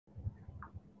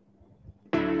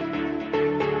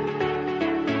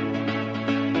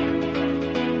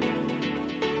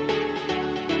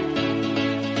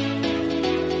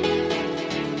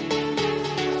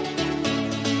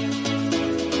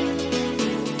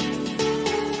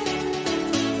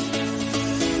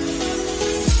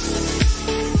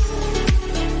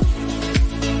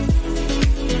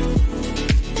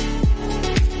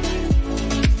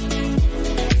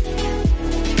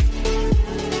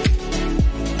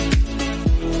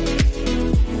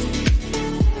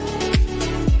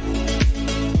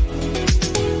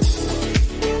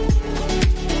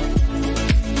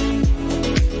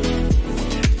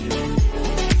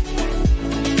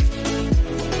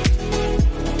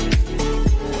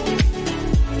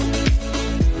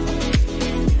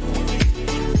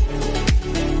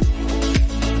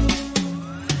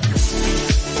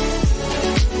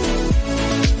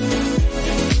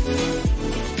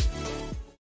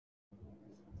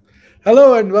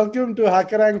Hello and welcome to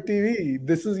Hackerang TV.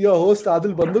 This is your host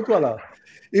Aadil Bandukwala.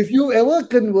 If you ever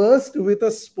conversed with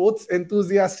a sports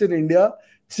enthusiast in India,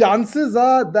 chances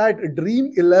are that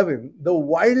Dream 11, the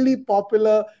wildly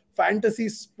popular fantasy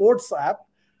sports app,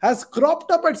 has cropped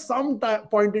up at some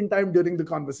point in time during the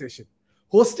conversation.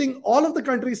 Hosting all of the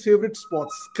country's favorite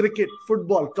sports cricket,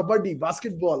 football, kabaddi,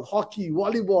 basketball, hockey,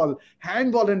 volleyball,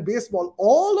 handball, and baseball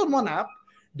all on one app.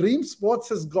 Dream Sports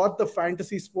has got the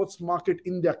fantasy sports market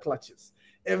in their clutches.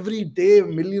 Every day,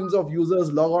 millions of users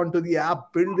log on to the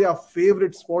app, build their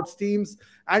favorite sports teams,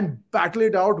 and battle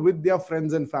it out with their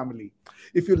friends and family.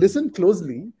 If you listen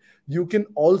closely, you can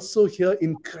also hear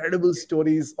incredible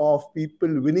stories of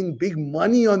people winning big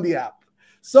money on the app.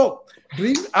 So,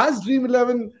 Dream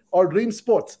 11 or Dream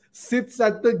Sports sits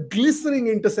at the glistening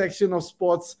intersection of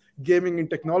sports, gaming, and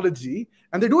technology,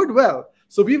 and they do it well.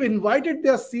 So, we've invited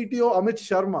their CTO Amit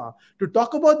Sharma to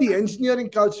talk about the engineering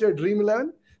culture at Dream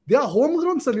 11, their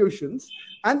homegrown solutions,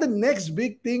 and the next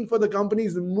big thing for the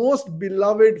company's most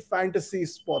beloved fantasy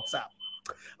sports app.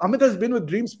 Amit has been with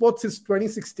Dream Sports since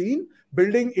 2016,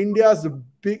 building India's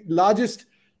largest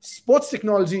sports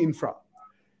technology infra.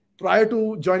 Prior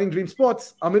to joining Dream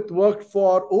Sports, Amit worked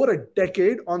for over a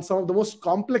decade on some of the most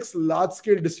complex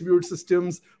large-scale distributed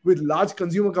systems with large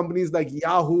consumer companies like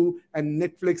Yahoo and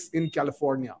Netflix in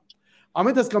California.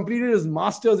 Amit has completed his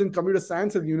master's in computer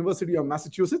science at the University of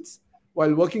Massachusetts.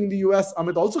 While working in the US,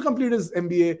 Amit also completed his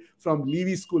MBA from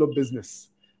Levy School of Business.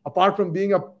 Apart from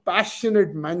being a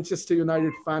passionate Manchester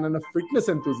United fan and a fitness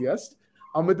enthusiast,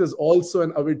 Amit is also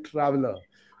an avid traveler.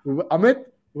 Amit,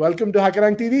 welcome to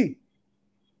Hackerang TV.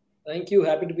 Thank you.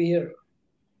 Happy to be here.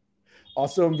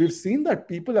 Awesome. We've seen that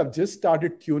people have just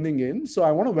started tuning in. So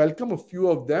I want to welcome a few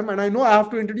of them. And I know I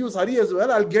have to introduce Hari as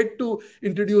well. I'll get to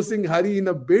introducing Hari in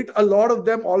a bit. A lot of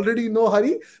them already know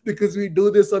Hari because we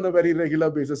do this on a very regular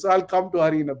basis. So I'll come to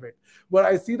Hari in a bit. But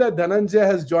I see that Dhananjay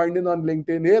has joined in on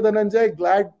LinkedIn. Hey, Dhananjay,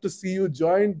 glad to see you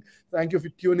joined. Thank you for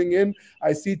tuning in.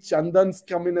 I see Chandan's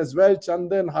come in as well.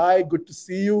 Chandan, hi. Good to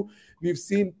see you. We've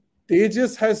seen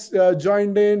Tejas has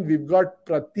joined in. We've got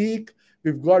Prateek.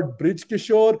 We've got Bridge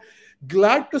Kishore.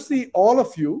 Glad to see all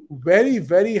of you. Very,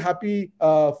 very happy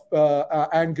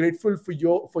and grateful for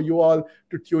you all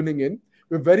to tuning in.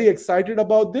 We're very excited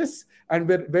about this, and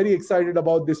we're very excited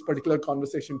about this particular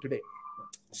conversation today.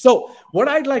 So, what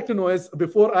I'd like to know is,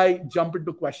 before I jump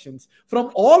into questions,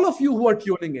 from all of you who are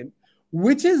tuning in,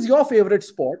 which is your favorite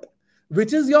sport?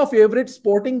 Which is your favorite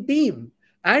sporting team?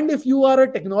 And if you are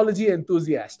a technology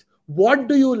enthusiast, what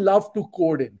do you love to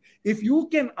code in? If you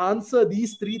can answer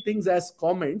these three things as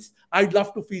comments, I'd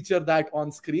love to feature that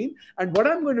on screen. And what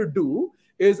I'm going to do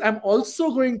is I'm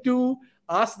also going to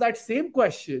ask that same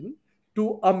question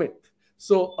to Amit.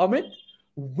 So, Amit,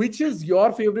 which is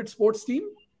your favorite sports team?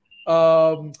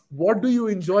 What do you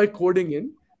enjoy coding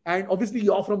in? And obviously,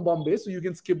 you're from Bombay, so you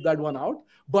can skip that one out.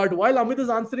 But while Amit is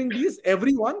answering these,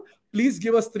 everyone, please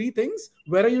give us three things.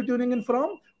 Where are you tuning in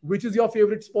from? Which is your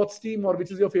favorite sports team, or which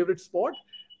is your favorite sport?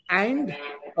 And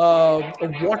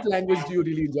what language do you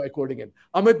really enjoy coding in?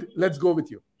 Amit, let's go with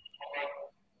you.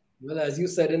 Well, as you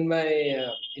said in my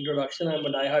introduction, I'm a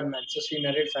diehard Manchester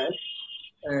United fan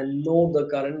and know the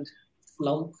current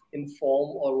slump in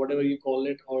form or whatever you call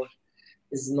it, or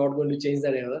is not going to change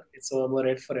that ever. It's a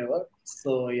red forever.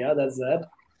 So yeah, that's that.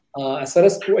 As far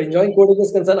as enjoying coding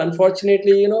is concerned,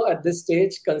 unfortunately, at this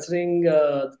stage, considering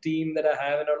the team that I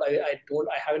have, and all,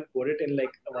 I haven't coded in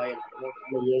like a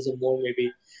while, years or more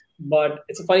maybe. But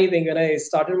it's a funny thing. When I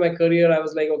started my career, I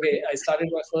was like, okay, I started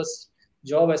my first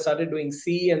job. I started doing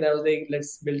C, and I was like,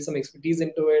 let's build some expertise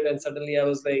into it. And suddenly, I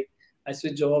was like, I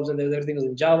switched jobs, and everything was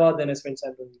in Java. Then I spent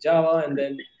time doing Java, and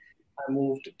then I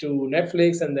moved to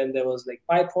Netflix, and then there was like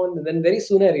Python, and then very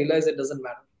soon I realized it doesn't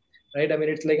matter, right? I mean,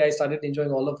 it's like I started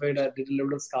enjoying all of it. I did a little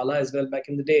bit of Scala as well back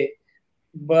in the day,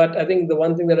 but I think the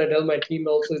one thing that I tell my team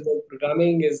also is that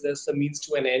programming is just a means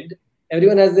to an end.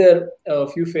 Everyone has their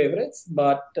few favorites,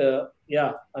 but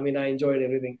yeah, I mean, I enjoyed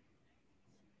everything.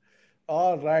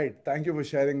 All right. Thank you for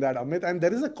sharing that, Amit. And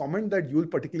there is a comment that you'll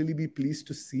particularly be pleased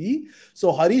to see.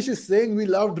 So Harish is saying we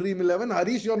love Dream 11.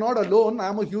 Harish, you're not alone.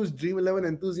 I'm a huge Dream 11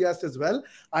 enthusiast as well.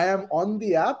 I am on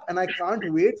the app and I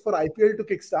can't wait for IPL to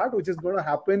kickstart, which is going to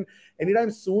happen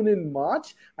anytime soon in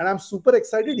March. And I'm super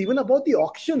excited even about the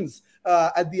auctions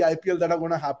at the IPL that are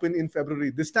going to happen in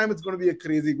February. This time it's going to be a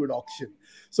crazy good auction.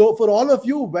 So for all of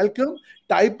you, welcome.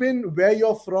 Type in where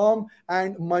you're from.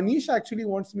 And Manish actually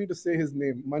wants me to say his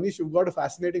name. Manish, you've got a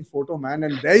fascinating photo, man.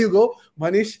 And there you go.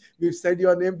 Manish, we've said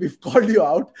your name. We've called you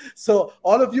out. So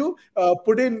all of you,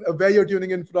 put in where you're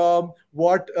tuning in from,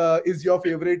 what is your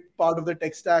favorite part of the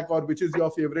tech stack, or which is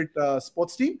your favorite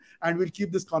sports team. And we'll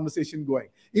keep this conversation going.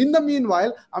 In the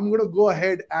meanwhile, I'm going to go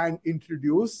ahead and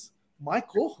introduce my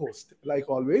co-host, like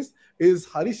always, is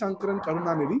Harishankaran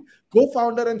Karunanidhi,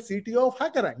 co-founder and CTO of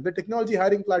HackerRank, the technology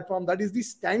hiring platform that is the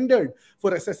standard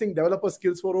for assessing developer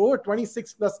skills for over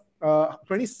 26 plus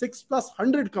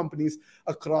 100 companies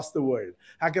across the world.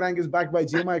 HackerRank is backed by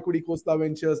GMI Equity, Costa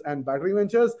Ventures, and Battery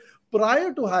Ventures.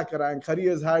 Prior to HackerRank, Hari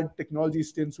has had technology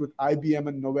stints with IBM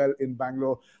and Novell in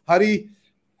Bangalore. Hari,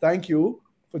 thank you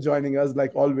for joining us,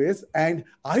 like always. And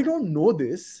I don't know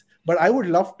this, but I would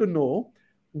love to know,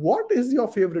 what is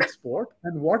your favorite sport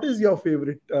and what is your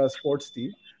favorite sports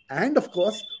team? And of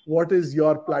course, what is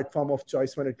your platform of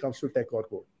choice when it comes to tech or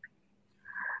code?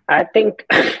 I think,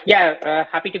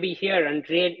 happy to be here and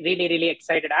really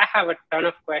excited. I have a ton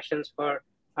of questions for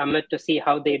Amit to see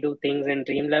how they do things in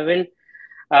Dream11.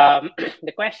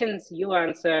 The questions you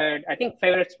answered, I think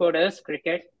favorite sport is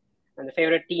cricket and the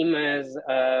favorite team is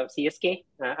CSK.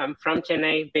 I'm from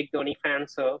Chennai, big Dhoni fan,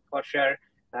 so for sure,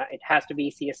 it has to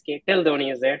be CSK till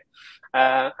Dhoni is there.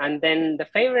 And then the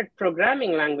favorite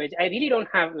programming language, I really don't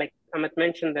have, like Amit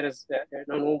mentioned, there's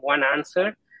no one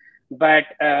answer, but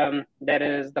there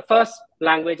is the first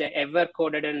language I ever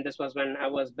coded in. This was when I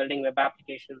was building web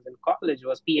applications in college,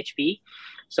 was PHP.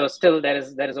 So still there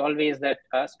is always that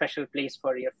special place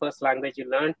for your first language you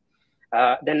learned.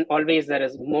 Then always there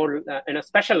is more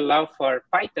special love for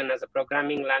Python as a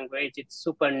programming language. It's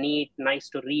super neat, nice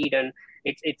to read, and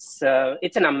it's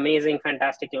an amazing,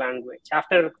 fantastic language.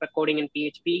 After coding in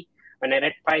PHP, when I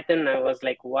read Python, I was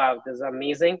like, wow, this is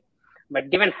amazing. But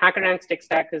given HackerRank's tech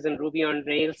stack is in Ruby on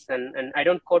Rails, and I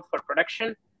don't code for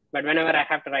production, but whenever I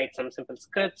have to write some simple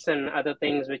scripts and other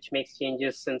things which makes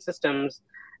changes in systems,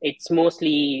 it's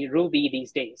mostly Ruby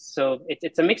these days. So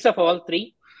it's a mix of all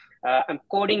three. I'm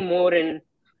coding more in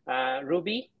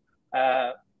Ruby.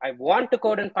 I want to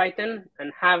code in Python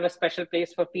and have a special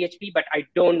place for PHP, but I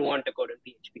don't want to code in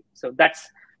PHP. So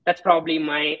that's probably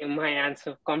my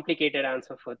answer, complicated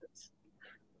answer for this.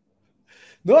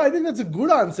 No, I think that's a good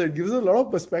answer. It gives a lot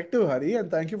of perspective, Hari, and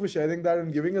thank you for sharing that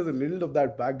and giving us a little of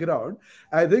that background.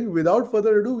 I think without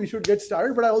further ado, we should get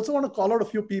started, but I also want to call out a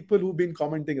few people who've been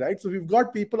commenting, right? So we've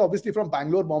got people obviously from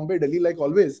Bangalore, Bombay, Delhi, like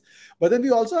always, but then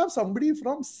we also have somebody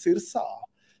from Sirsa.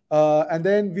 And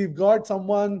then we've got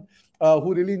someone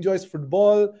who really enjoys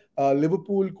football,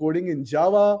 Liverpool, coding in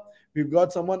Java. We've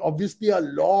got someone, obviously a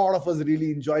lot of us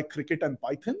really enjoy cricket and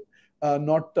Python.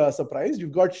 Not surprised.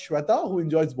 You've got Shweta, who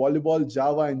enjoys volleyball,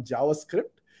 Java, and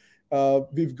JavaScript.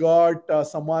 We've got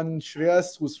someone,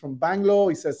 Shreyas, who's from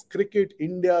Bangalore. He says cricket,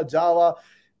 India, Java.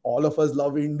 All of us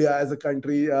love India as a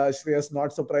country. Shreyas,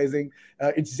 not surprising.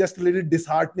 It's just a little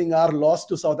disheartening, our loss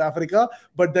to South Africa.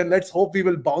 But then let's hope we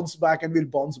will bounce back, and we'll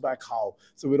bounce back how.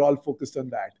 So we're all focused on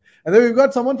that. And then we've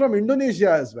got someone from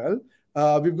Indonesia as well.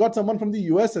 We've got someone from the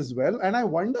US as well. And I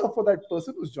wonder, for that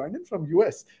person who's joined in from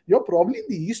US, you're probably in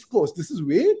the East Coast. This is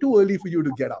way too early for you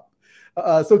to get up.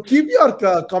 So keep your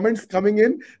comments coming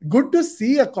in. Good to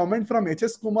see a comment from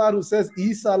HS Kumar who says,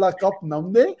 E Sala Cup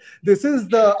Namde. This is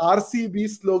the RCB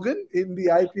slogan in the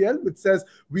IPL, which says,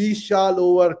 we shall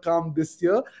overcome this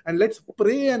year. And let's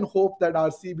pray and hope that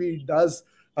RCB does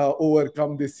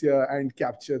overcome this year and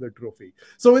capture the trophy.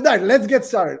 So with that, let's get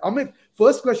started. Amit,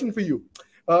 first question for you.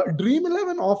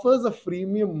 Dream11 offers a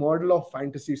freemium model of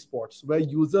fantasy sports where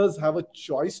users have a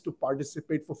choice to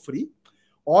participate for free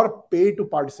or pay to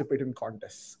participate in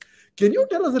contests. Can you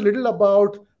tell us a little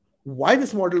about why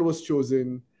this model was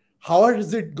chosen, how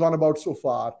has it gone about so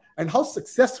far, and how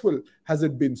successful has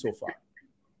it been so far?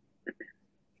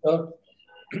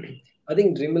 I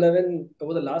think Dream11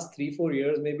 over the last 3-4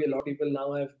 years, maybe a lot of people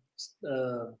now have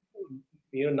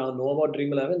now know about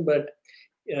Dream11, but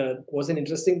what's an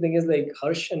interesting thing is, like,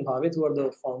 Harsh and Bhavit, who are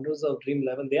the founders of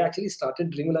Dream11, they actually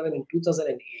started Dream11 in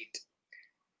 2008.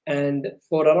 And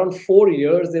for around 4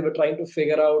 years, they were trying to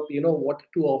figure out, what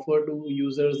to offer to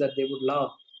users that they would love.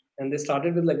 And they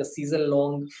started with like a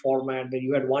season-long format where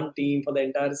you had one team for the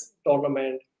entire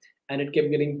tournament, and it kept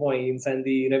getting points, and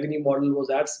the revenue model was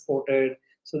ad supported.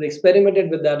 So they experimented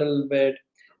with that a little bit.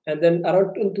 And then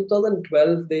around in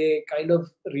 2012, they kind of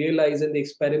realized and they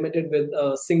experimented with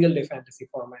a single day fantasy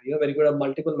format, where you could have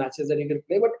multiple matches that you can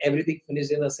play, but everything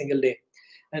finished in a single day.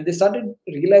 And they started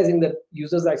realizing that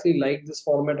users actually liked this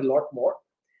format a lot more.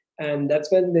 And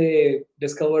that's when they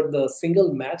discovered the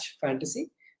single match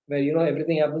fantasy, where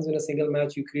everything happens in a single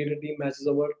match. You create a team, matches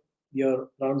over, your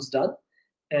round's done.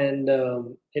 And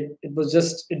it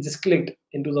just clicked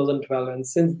in 2012. And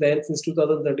since then, since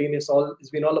 2013, it's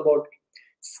been all about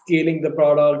scaling the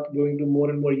product, going to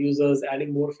more and more users,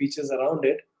 adding more features around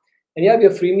it. And yeah, we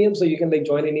have freemium, so you can like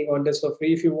join any contest for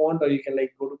free if you want, or you can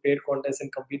like go to paid contests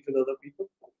and compete with other people.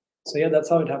 So yeah, that's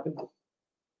how it happened.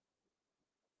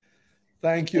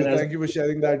 Thank you. Thank you for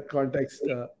sharing that context,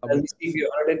 As we see, we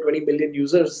have 120 million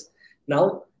users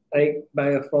now, like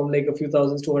from like a few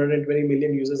thousands to 120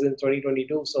 million users in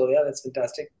 2022. So yeah, that's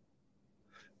fantastic.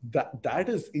 That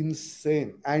is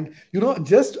insane. And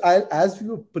just as we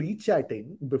were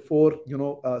pre-chatting before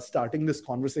starting this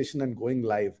conversation and going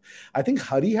live, I think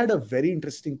Hari had a very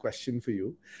interesting question for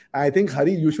you. I think,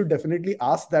 Hari, you should definitely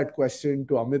ask that question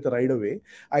to Amit right away.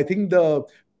 I think the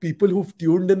people who've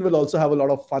tuned in will also have a lot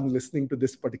of fun listening to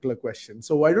this particular question.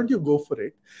 So why don't you go for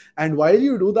it? And while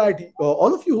you do that,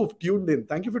 all of you who've tuned in,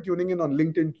 thank you for tuning in on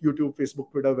LinkedIn, YouTube,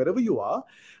 Facebook, Twitter, wherever you are,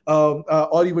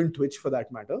 or even Twitch for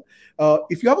that matter.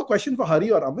 If you have a question for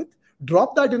Hari or Amit,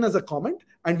 drop that in as a comment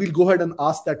and we'll go ahead and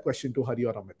ask that question to Hari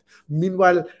or Amit.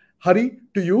 Meanwhile, Hari,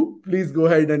 to you, please go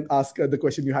ahead and ask the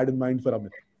question you had in mind for Amit.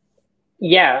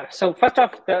 Yeah. So first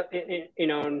off,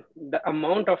 the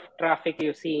amount of traffic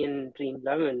you see in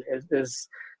Dream11 is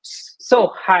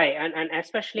so high, and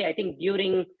especially I think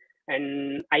during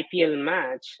an IPL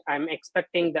match, I'm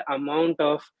expecting the amount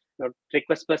of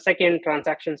requests per second,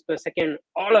 transactions per second,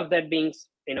 all of that being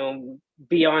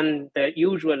beyond the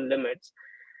usual limits.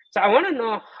 So I want to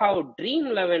know how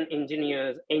Dream11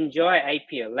 engineers enjoy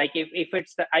IPL. Like if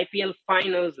it's the IPL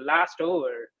finals last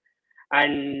over,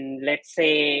 and let's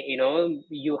say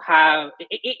you have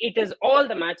it is all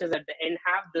the matches at the end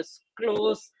have this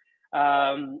close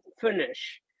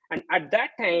finish, and at that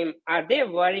time are they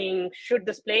worrying, should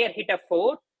this player hit a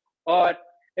 4, or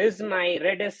is my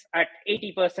Redis at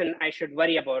 80%, I should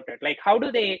worry about it? Like how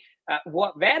do they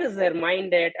where is their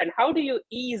mind at, and how do you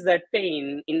ease that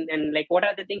pain in, and like what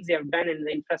are the things you have done in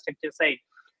the infrastructure side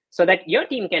so that your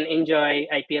team can enjoy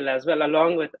IPL as well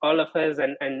along with all of us,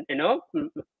 and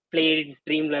played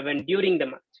Dream11 during the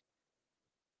match?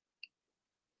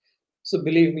 So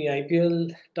believe me,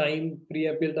 IPL time,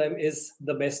 pre-IPL time is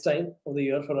the best time of the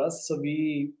year for us. So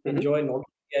we enjoy not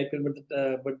the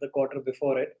IPL but the quarter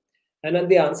before it. And then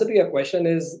the answer to your question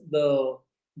is the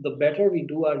better we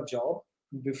do our job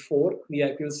before the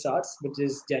IPL starts, which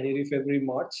is January, February,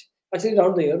 March. Actually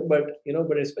around the year,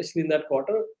 but especially in that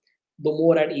quarter, the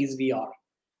more at ease we are.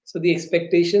 So the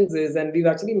expectations is, and we've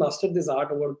actually mastered this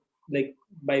art over like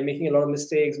by making a lot of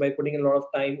mistakes, by putting a lot of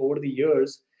time over the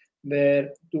years, where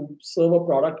to serve a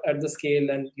product at the scale.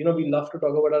 And we love to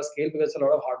talk about our scale because it's a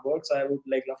lot of hard work. So I would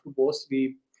love to boast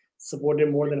we supported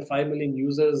more than 5 million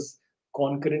users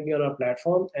concurrently on our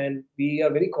platform, and we are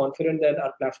very confident that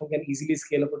our platform can easily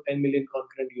scale up to 10 million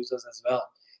concurrent users as well.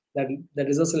 That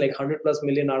results in like 100 plus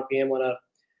million RPM on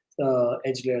our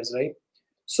edge layers, right?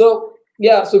 So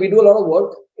yeah, so we do a lot of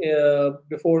work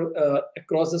before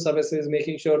across the services,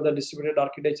 making sure the distributed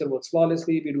architecture works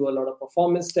flawlessly. We do a lot of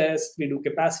performance tests, we do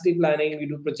capacity planning, we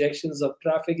do projections of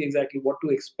traffic, exactly what to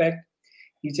expect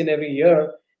each and every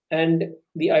year. And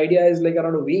the idea is like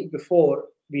around a week before,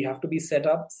 we have to be set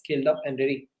up, scaled up, and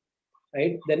ready,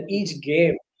 right? Then each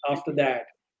game after that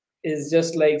is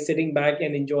just like sitting back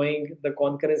and enjoying the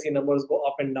concurrency numbers go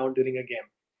up and down during a game.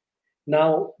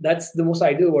 Now that's the most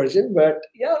ideal version, but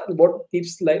yeah, what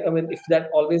keeps like, I mean, if that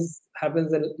always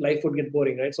happens, then life would get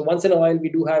boring, right? So once in a while we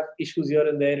do have issues here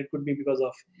and there. It could be because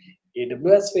of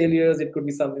AWS failures, it could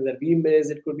be something that we miss,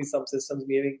 it could be some systems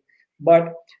behaving,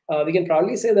 but we can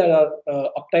proudly say that our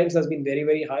uptimes has been very,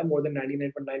 very high, more than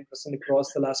 99.9%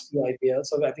 across the last few IPLs.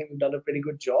 So I think we've done a pretty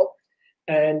good job.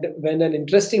 And when an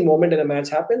interesting moment in a match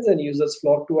happens and users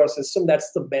flock to our system,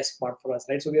 that's the best part for us,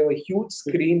 right? So we have a huge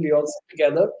screen, we all sit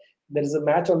together. There is a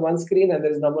match on one screen and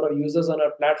there is a number of users on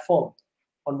our platform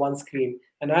on one screen.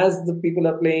 And as the people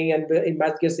are playing and the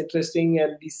match gets interesting,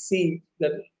 and we see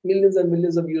that millions and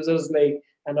millions of users like,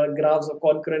 and our graphs of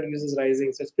concurrent users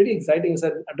rising. So it's pretty exciting. It's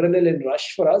an adrenaline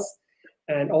rush for us.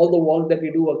 And all the work that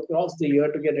we do across the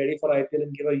year to get ready for IPL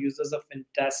and give our users a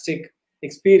fantastic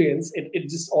experience, it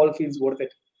just all feels worth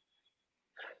it.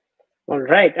 All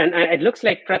right. And it looks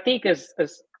like Pratik is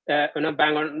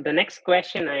bang on. The next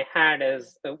question I had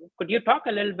is, could you talk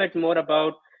a little bit more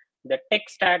about the tech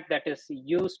stack that is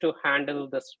used to handle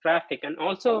this traffic, and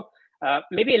also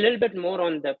maybe a little bit more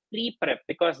on the pre-prep,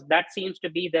 because that seems to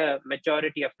be the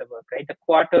majority of the work, right? The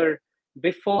quarter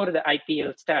before the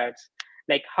IPL starts.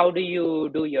 Like, how do you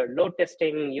do your load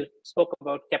testing? You spoke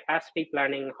about capacity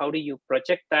planning. How do you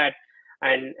project that?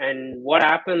 And what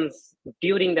happens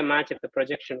during the match if the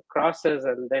projection crosses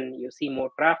and then you see more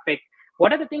traffic?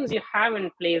 What are the things you have in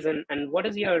place, and what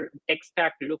does your tech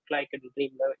stack look like at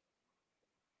Dream11?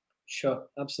 Sure,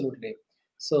 absolutely.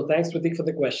 So thanks, Pratik, for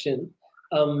the question.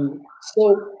 So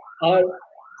our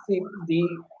see the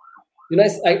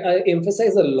I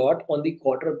emphasize a lot on the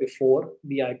quarter before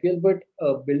the IPL, but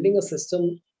building a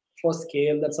system for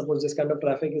scale that supports this kind of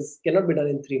traffic is cannot be done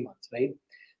in 3 months, right?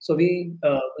 So we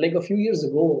like a few years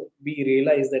ago, we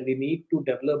realized that we need to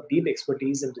develop deep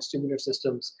expertise in distributed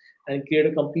systems and create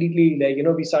a completely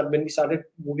when we started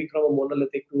moving from a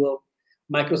monolithic to a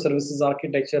microservices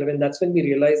architecture, and that's when we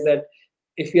realized that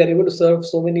if we are able to serve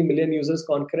so many million users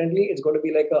concurrently, it's going to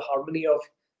be like a harmony of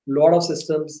lot of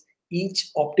systems, each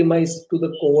optimized to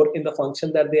the core in the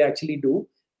function that they actually do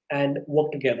and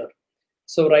work together.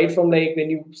 So right from like when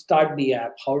you start the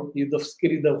app, how you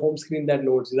the home screen that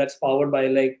loads, that's powered by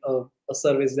like a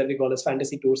service that we call as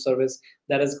Fantasy Tour service.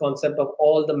 That is concept of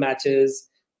all the matches,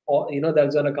 or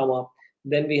that's gonna come up.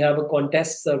 Then we have a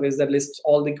contest service that lists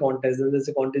all the contests. Then there's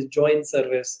a contest join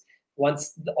service.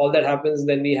 Once all that happens,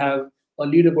 then we have a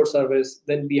leaderboard service.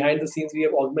 Then behind the scenes, we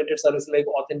have augmented services like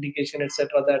authentication, etc.,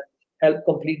 that help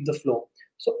complete the flow.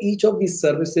 So each of these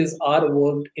services are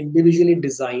worked individually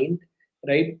designed,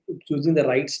 right? Choosing the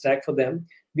right stack for them.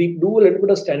 We do a little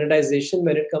bit of standardization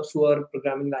when it comes to our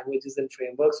programming languages and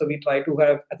frameworks. So we try to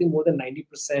have, I think, more than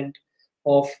 90%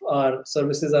 of our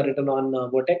services are written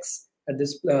on Vertex at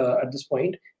this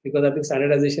point, because I think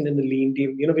standardization in the lean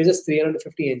team, we're just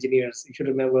 350 engineers. You should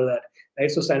remember that, right?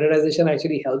 So standardization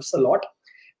actually helps a lot.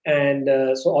 And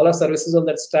so all our services on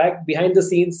that stack, behind the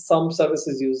scenes, some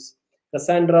services use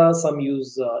Cassandra, some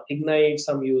use Ignite,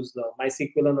 some use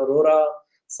MySQL and Aurora,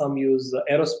 some use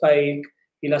Aerospike.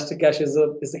 Elasticache is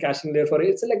the caching layer for it.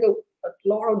 It's like a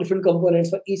lot of different components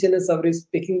for each and every service,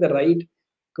 picking the right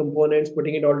components,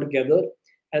 putting it all together,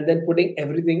 and then putting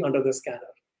everything under the scanner.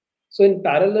 So in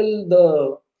parallel,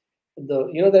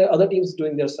 the other teams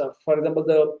doing their stuff. For example,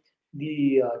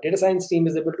 the data science team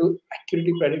is able to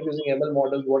accurately predict using ML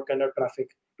models what kind of traffic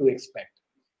to expect.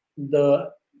 The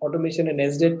automation and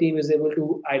SDET team is able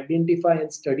to identify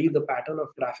and study the pattern of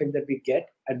traffic that we get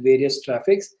at various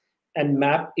traffics and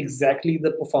map exactly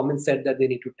the performance set that they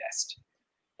need to test.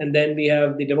 And then we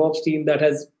have the DevOps team that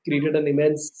has created an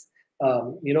immense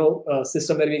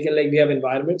system where we have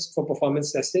environments for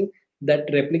performance testing that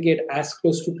replicate as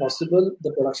close to possible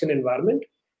the production environment,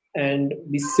 and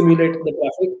we simulate the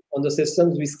traffic on the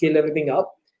systems, we scale everything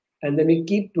up, and then we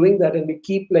keep doing that, and we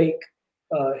keep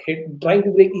trying to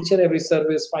break each and every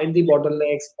service, find the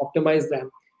bottlenecks, optimize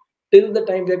them, till the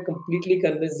time they're completely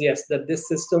convinced, yes, that this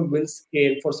system will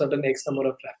scale for certain X number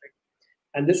of traffic.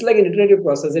 And this is like an iterative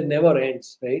process, it never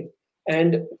ends, right?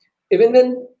 And even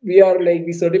when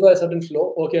we certify a certain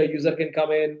flow, okay, a user can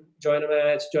come in, join a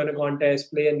match, join a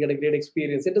contest, play and get a great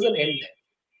experience. It doesn't end there.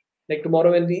 Like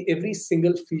tomorrow, when every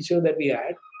single feature that we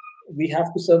add, we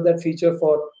have to serve that feature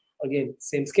for, again,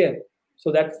 same scale.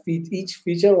 So that each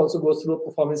feature also goes through a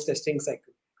performance testing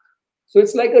cycle. So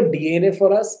it's like a DNA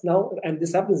for us now, and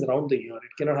this happens around the year.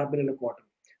 It cannot happen in a quarter.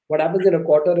 What happens in a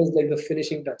quarter is like the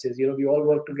finishing touches. We all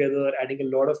work together, adding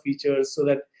a lot of features so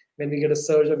that when we get a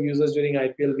surge of users during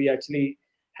IPL, we actually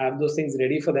have those things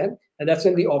ready for them. And that's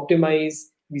when we optimize,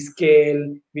 we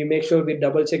scale, we make sure we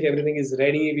double check everything is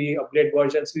ready, we update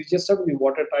versions. We just have to be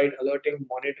watertight, alerting,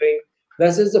 monitoring.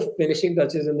 That's just the finishing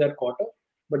touches in that quarter.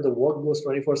 But the work goes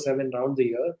 24/7 around the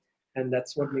year, and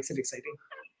that's what makes it exciting.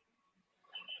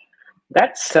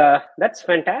 That's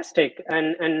fantastic.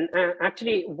 And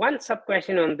actually, one sub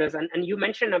question on this, and you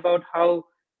mentioned about how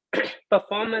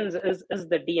performance is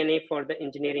the DNA for the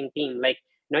engineering team. Like,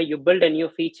 you build a new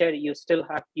feature, you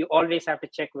always have to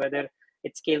check whether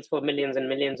it scales for millions and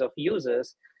millions of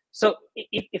users. So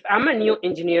if I'm a new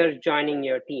engineer joining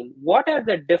your team, what are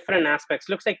the different aspects?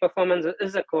 Looks like performance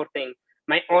is a core thing.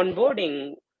 My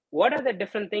onboarding, what are the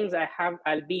different things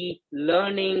I'll be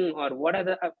learning, or what are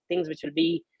the things which will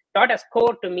be taught as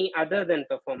core to me other than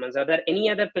performance? Are there any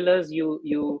other pillars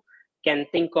you can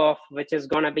think of which is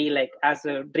going to be like, as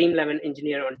a Dream11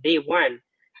 engineer on day one,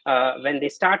 when they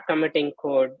start committing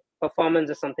code, performance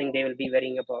is something they will be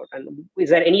worrying about? And is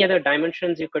there any other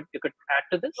dimensions you could add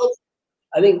to this?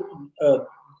 I think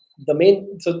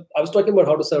so I was talking about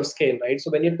how to serve scale, right?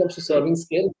 So when it comes to serving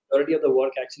scale, majority of the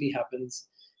work actually happens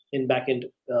in backend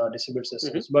distributed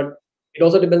systems. But it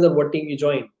also depends on what team you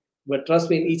join. But trust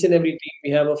me, in each and every team,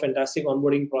 we have a fantastic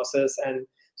onboarding process. And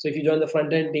so if you join the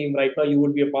front-end team right now, you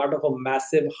would be a part of a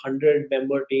massive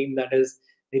 100-member team that is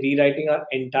rewriting our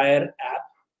entire app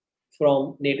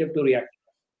from native to React.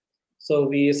 So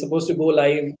we are supposed to go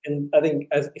live, and I think,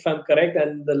 if I'm correct,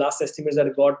 and the last estimates that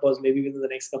I got was maybe within the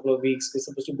next couple of weeks, we're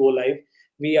supposed to go live.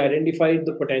 We identified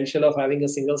the potential of having a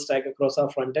single stack across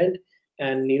our front end,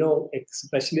 and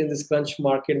especially in this crunch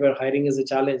market where hiring is a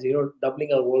challenge,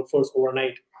 doubling our workforce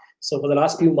overnight. So for the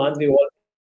last few months, we've all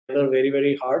together very,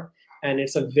 very hard, and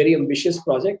it's a very ambitious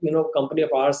project. Company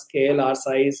of our scale, our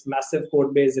size, massive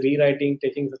code base, rewriting,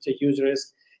 taking such a huge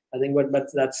risk. I think, but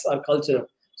that's our culture.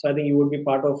 So I think you would be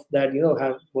part of that,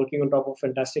 working on top of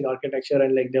fantastic architecture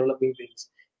and like developing things.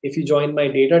 If you join my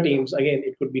data teams, again,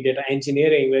 it could be data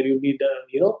engineering where you'll be,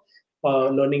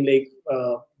 learning like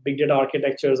big data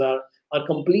architectures. Our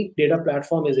complete data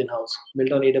platform is in-house,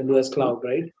 built on AWS cloud,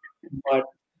 right? But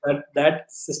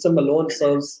that system alone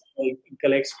serves, like,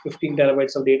 collects 15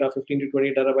 terabytes of data, 15 to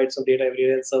 20 terabytes of data every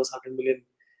day, and serves 100 million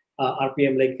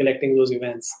RPM, like collecting those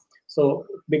events. So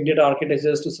big data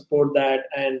architectures to support that,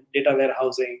 and data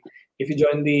warehousing. If you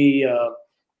join the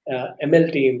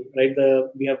ML team, right?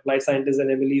 We have applied scientists and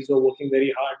MLEs who are working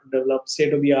very hard to develop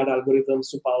state-of-the-art algorithms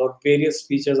to power various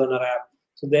features on our app.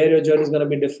 So there, your journey is going to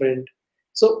be different.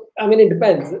 So I mean, it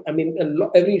depends. I mean,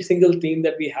 every single team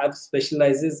that we have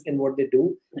specializes in what they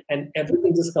do, and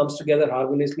everything just comes together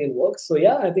harmoniously and works. So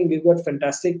yeah, I think we've got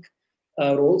fantastic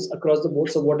roles across the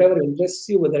board. So whatever interests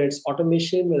you, whether it's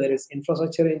automation, whether it's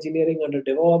infrastructure engineering under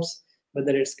DevOps,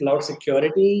 whether it's cloud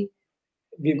security,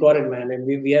 we've got it, man, and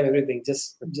we have everything.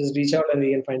 Just reach out and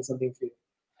we can find something for you.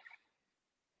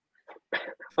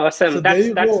 Awesome. So that's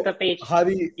go, the page.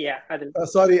 Hari. Yeah.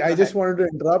 Sorry, I just wanted to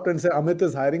interrupt and say Amit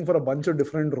is hiring for a bunch of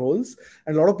different roles,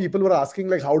 and a lot of people were asking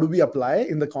like, how do we apply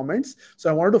in the comments? So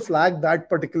I wanted to flag that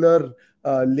particular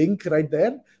link right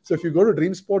there. So if you go to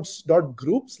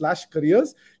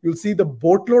dreamsports.group/careers, you'll see the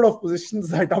boatload of positions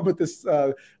that Amit is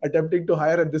attempting to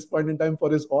hire at this point in time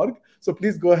for his org. So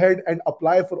please go ahead and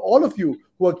apply. For all of you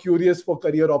who are curious for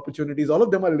career opportunities, all of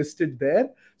them are listed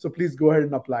there. So please go ahead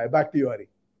and apply. Back to you, Hari.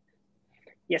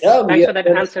 Yes, thanks for that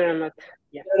answer, Amit.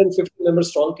 Yeah. 150-member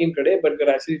strong team today, but we're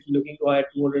actually looking to hire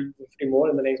 250 more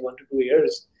in the next 1 to 2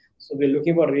 years. So we're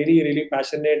looking for really, really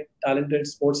passionate, talented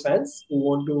sports fans who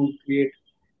want to create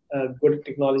good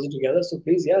technology together. So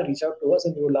please, reach out to us,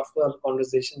 and we would love to have a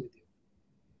conversation with you.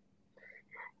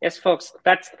 Yes, folks,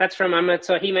 that's from Amit.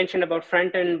 So he mentioned about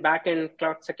front end, back end,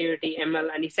 cloud security, ML,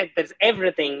 and he said there's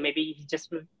everything. Maybe he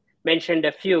just mentioned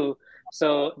a few.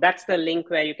 So that's the link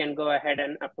where you can go ahead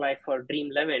and apply for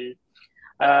Dream11.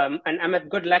 And Amit,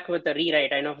 good luck with the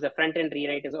rewrite. I know the front end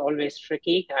rewrite is always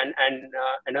tricky, and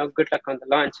good luck on the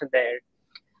launch there.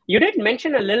 You did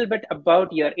mention a little bit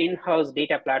about your in-house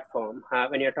data platform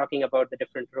when you're talking about the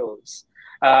different roles.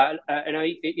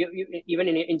 Even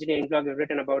in your engineering blog, you've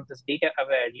written about this data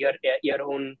aware, your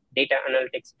own data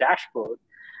analytics dashboard,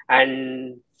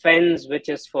 and FENS, which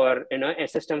is for a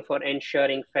system for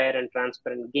ensuring fair and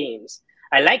transparent games.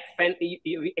 I like FENS.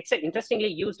 You interestingly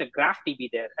used a GraphDB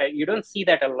there. You don't see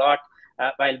that a lot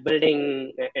while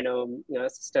building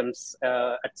systems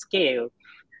at scale.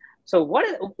 So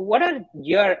what are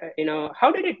your,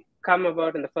 how did it come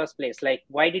about in the first place? Like,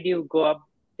 why did you go up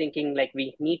thinking like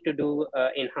we need to do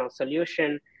an in-house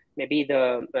solution? Maybe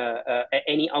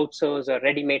any outsource or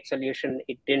ready-made solution,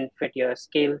 it didn't fit your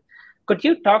scale. Could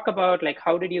you talk about like,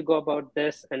 how did you go about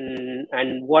this,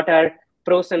 and what are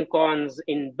pros and cons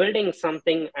in building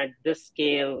something at this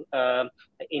scale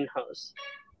in-house?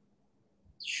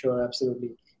 Sure,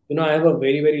 absolutely. I have a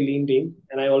very, very lean team,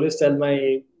 and I always tell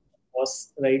my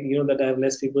boss, right, that I have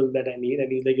less people that I need,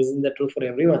 and he's like, isn't that true for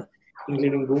everyone,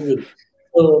 including Google?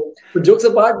 So jokes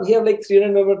apart, we have like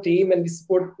 300-member team, and we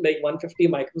support like 150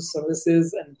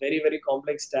 microservices and very, very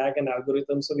complex stack and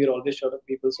algorithms. So we're always short of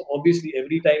people. So obviously,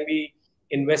 every time we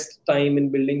invest time in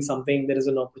building something, there is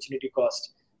an opportunity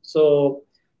cost. So,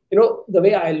 the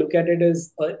way I look at it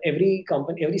is every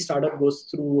company, every startup goes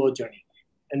through a journey.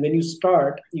 And when you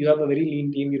start, you have a very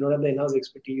lean team. You don't have the in-house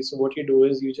expertise. So what you do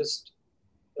is you just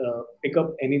pick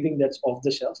up anything that's off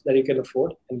the shelf that you can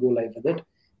afford and go live with it.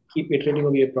 Keep iterating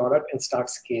on your product and start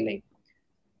scaling.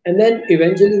 And then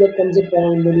eventually there comes a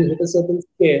point when you hit a certain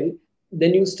scale,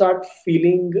 then you start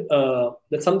feeling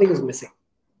that something is missing,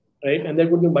 right? And there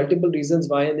could be multiple reasons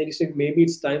why. And then you say, maybe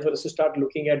it's time for us to start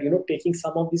looking at, taking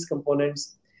some of these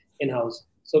components in-house.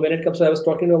 So when it comes to, I was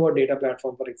talking about data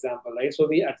platform, for example, right? So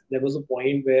there was a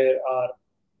point where our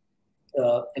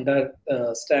entire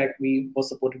stack, we was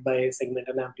supported by segment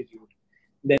and amplitude.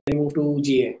 Then we moved to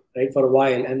GA, right, for a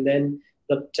while. And then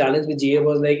the challenge with GA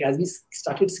was like, as we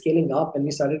started scaling up and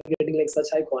we started getting like such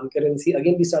high concurrency,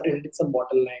 again, we started hitting some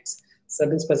bottlenecks,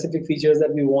 certain specific features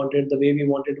that we wanted, the way we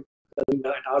wanted to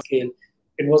at our scale,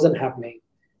 it wasn't happening.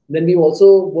 Then we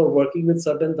also were working with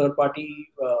certain third-party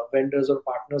vendors or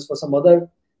partners for some other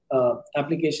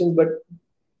applications, but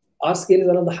our scale is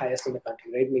one of the highest in the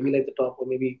country, right? Maybe like the top, or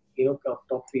maybe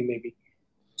top three, maybe.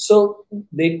 So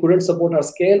they couldn't support our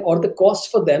scale, or the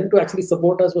cost for them to actually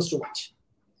support us was too much.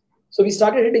 So we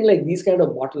started hitting like these kind of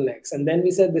bottlenecks, and then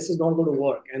we said this is not going to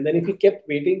work. And then if we kept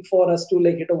waiting for us to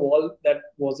like hit a wall, that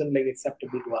wasn't like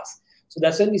acceptable to us. So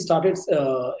that's when we started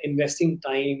investing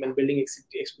time and building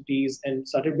expertise, and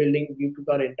started building. We took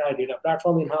our entire data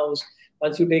platform in house.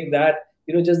 Once you take that,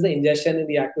 just the ingestion and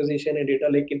the acquisition and data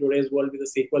lake in today's world with a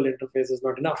SQL interface is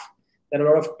not enough. There are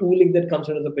a lot of tooling that comes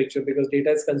into the picture, because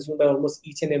data is consumed by almost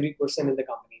each and every person in the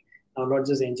company, not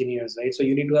just engineers, right? So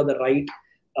you need to have the right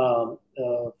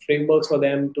frameworks for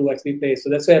them to actually play. So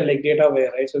that's where like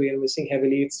dataware, right? So we are investing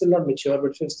heavily. It's still not mature,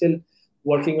 but we're still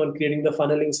working on creating the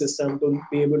funneling system to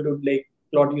be able to like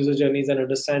plot user journeys and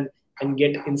understand and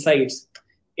get insights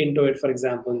into it, for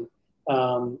example.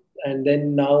 And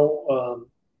then now,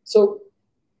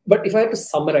 but if I have to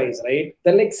summarize, right,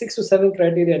 there are like 6 to 7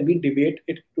 criteria, and we debate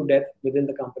it to death within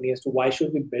the company as to why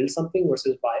should we build something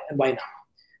versus why, and why now,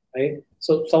 right?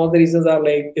 So some of the reasons are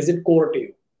like, is it core to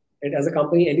you? Right? As a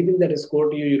company, anything that is core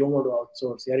to you, you don't want to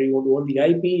outsource. Yeah, you want to own the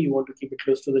IP, you want to keep it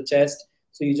close to the chest,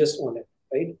 so you just own it,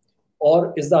 right?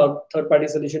 Or is the third-party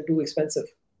solution too expensive,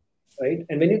 right?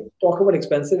 And when you talk about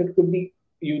expensive, it could be,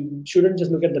 you shouldn't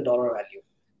just look at the dollar value,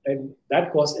 right?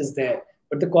 That cost is there,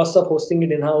 but the cost of hosting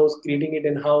it in-house, creating it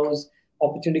in-house,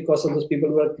 opportunity cost of those people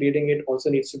who are creating it also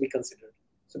needs to be considered.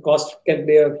 So cost can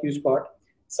play a huge part.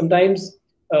 Sometimes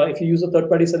if you use a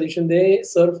third-party solution, they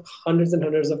serve hundreds and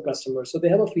hundreds of customers. So they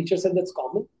have a feature set that's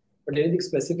common, but anything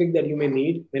specific that you may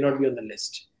need may not be on the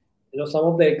list. Some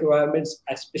of the requirements,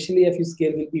 especially if you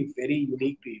scale, will be very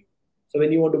unique to you. So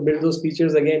when you want to build those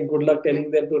features, again, good luck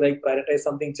telling them to like prioritize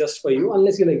something just for you,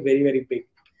 unless you're like very, very big,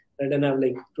 right, and have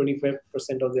like 25%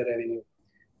 of their revenue.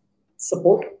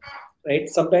 Support, right?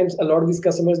 Sometimes a lot of these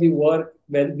customers we work,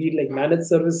 well, be like managed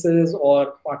services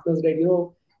or partners, right?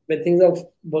 When things are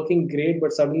working great,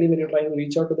 but suddenly when you're trying to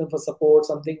reach out to them for support,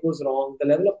 something goes wrong. The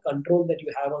level of control that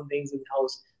you have on things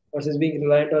in-house versus being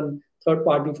reliant on third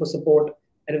party for support,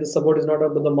 and if the support is not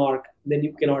up to the mark, then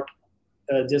you cannot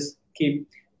just keep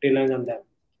relying on them.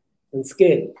 And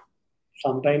scale.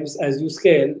 Sometimes as you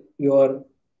scale,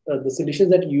 the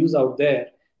solutions that you use out there,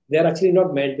 they're actually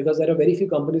not meant, because there are very few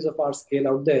companies of our scale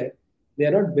out there. They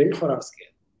are not built for our scale.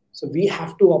 So we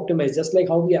have to optimize, just like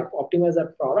how we optimize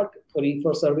our product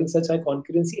for serving such high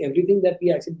concurrency. Everything that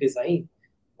we actually design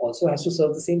also has to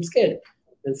serve the same scale.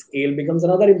 Then scale becomes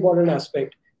another important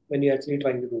aspect when you're actually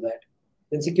trying to do that.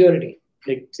 Then security,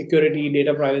 like security,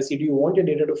 data privacy. Do you want your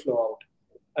data to flow out?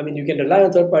 I mean, you can rely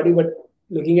on third party, but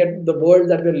looking at the world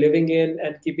that we're living in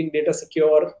and keeping data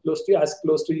secure, as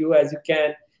close to you as you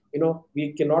can,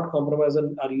 we cannot compromise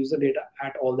on our user data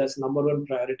at all. That's number one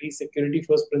priority. Security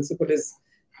first principle is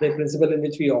the principle in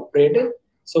which we operate in.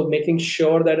 So making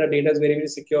sure that our data is very, very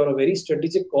secure, a very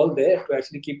strategic call there to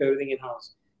actually keep everything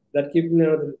in-house. But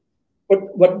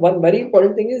one very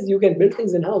important thing is you can build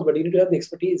things in-house, but you need to have the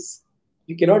expertise.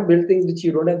 You cannot build things which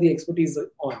you don't have the expertise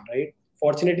on, right?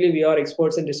 Fortunately, we are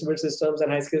experts in distributed systems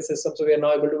and high-scale systems, so we are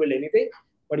now able to build anything.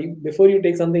 But before you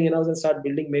take something in-house and start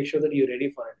building, make sure that you're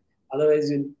ready for it.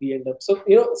 Otherwise, we end up. So,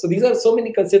 so these are so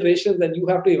many considerations that you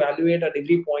have to evaluate at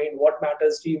every point, what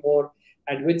matters to you more,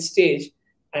 at which stage,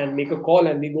 and make a call.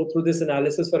 And we go through this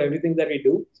analysis for everything that we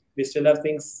do. We still have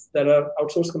things that are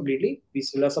outsourced completely. We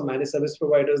still have some managed service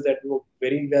providers that work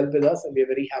very well with us, and we're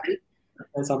very happy.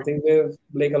 And something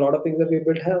like a lot of things that we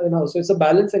built in-house. So it's a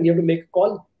balance, and you have to make a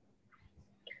call.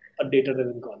 A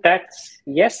data-driven call. That's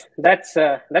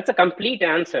a complete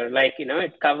answer. Like,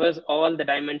 it covers all the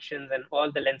dimensions and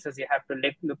all the lenses you have to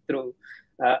look through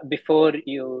before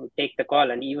you take the call,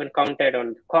 and even counted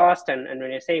on cost. And when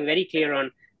you're saying very clear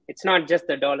on, it's not just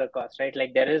the dollar cost, right?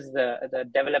 Like there is the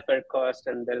developer cost,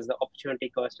 and there is the opportunity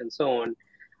cost, and so on.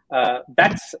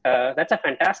 That's a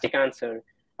fantastic answer.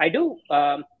 I do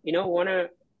want to,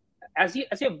 as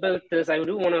you've built this, I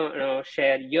do want to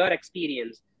share your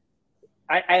experience.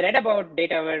 I read about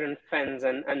Dataware and Fence,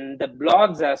 and the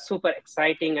blogs are super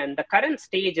exciting, and the current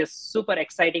stage is super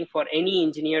exciting for any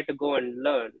engineer to go and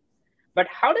learn. But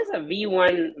how does a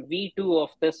V1, V2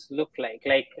 of this look like?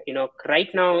 Like, right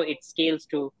now it scales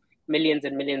to millions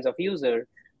and millions of users.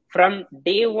 From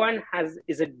day one,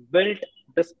 is it built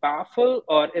this powerful,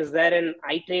 or is there an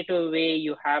iterative way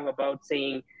you have about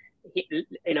saying,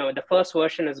 the first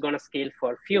version is going to scale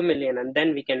for a few million, and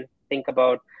then we can think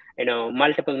about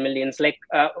multiple millions? Like,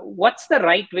 what's the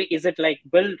right way? Is it like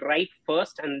build right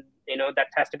first, and that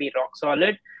has to be rock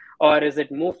solid, or is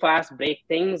it move fast, break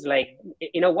things? Like,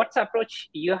 what's the approach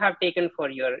you have taken for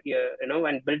your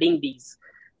when building these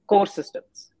core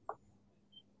systems?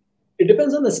 It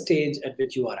depends on the stage at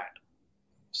which you are at.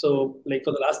 So, like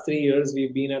for the last 3 years,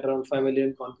 we've been at around 5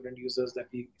 million concurrent users that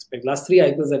we expect. Last 3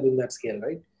 cycles have been that scale,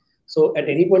 right? So, at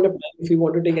any point of time, if we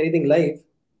want to take anything live,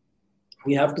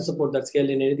 we have to support that scale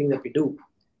in anything that we do.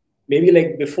 Maybe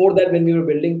like before that, when we were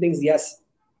building things, yes,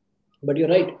 but you're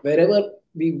right. Wherever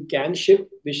we can ship,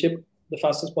 we ship the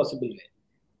fastest possible way.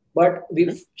 But we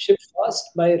ship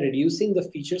fast by reducing the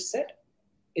feature set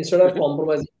instead of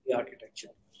compromising the architecture.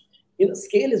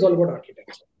 Scale is all about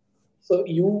architecture. So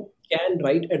you can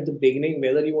write at the beginning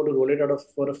whether you want to roll it out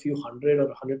for a few hundred or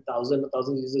 100,000 or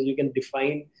 1,000 users. You can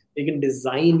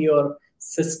design your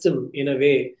system in a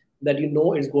way that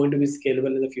is going to be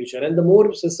scalable in the future. And the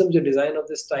more systems you design of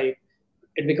this type,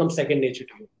 it becomes second nature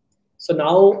to you. So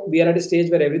now we are at a stage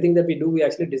where everything that we do, we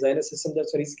actually design a system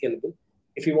that's very scalable.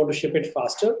 If we want to ship it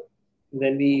faster,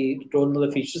 then we turn on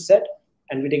the feature set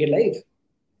and we take it live.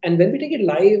 And when we take it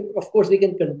live, of course, we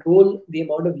can control the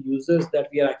amount of users that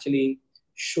we are actually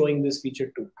showing this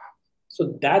feature to.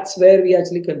 So that's where we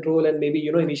actually control, and maybe,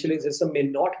 initially the system may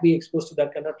not be exposed to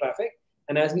that kind of traffic.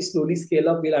 And as we slowly scale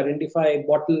up, we'll identify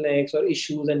bottlenecks or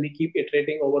issues, and we keep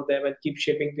iterating over them and keep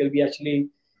shipping till we actually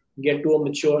get to a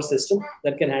mature system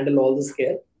that can handle all the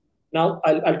scale. Now,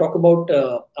 I'll talk about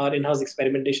our in-house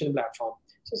experimentation platform.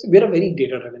 So we're a very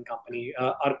data-driven company.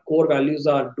 Our core values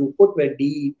are do put, where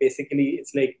D basically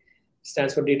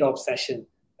stands for data obsession,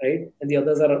 right? And the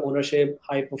others are ownership,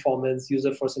 high performance,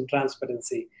 user first, and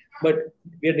transparency. But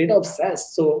we are data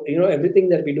obsessed, so everything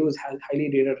that we do is highly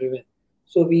data-driven.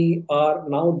 So we are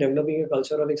now developing a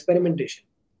culture of experimentation.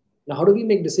 Now, how do we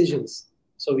make decisions?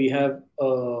 So we have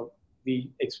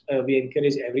we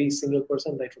encourage every single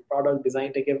person, right, from product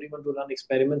design, tech, everyone to run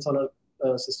experiments on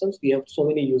our systems. We have so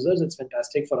many users; it's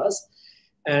fantastic for us.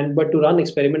 But to run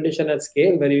experimentation at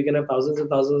scale, where you can have thousands and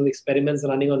thousands of experiments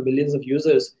running on millions of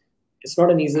users, it's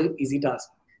not an easy task.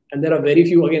 And there are very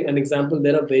few. Again, an example: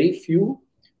 there are very few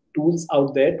tools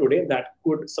out there today that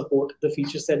could support the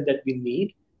feature set that we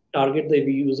need, target the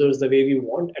users the way we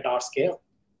want at our scale.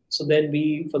 So then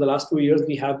for the last 2 years,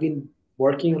 we have been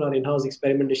working on our in-house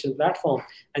experimentation platform.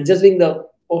 And just being the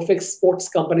perfect sports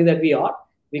company that we are,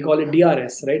 we call it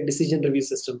DRS, right? Decision Review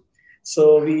System.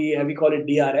 So we call it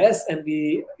DRS, and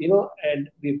we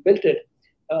built it,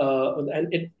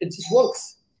 and it just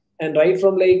works. And right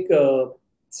from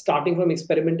starting from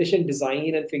experimentation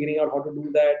design and figuring out how to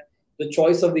do that, the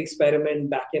choice of the experiment,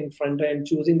 back end, front end,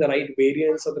 choosing the right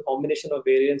variants or the combination of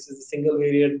variants, is a single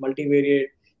variant, multivariate.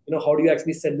 How do you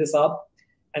actually set this up?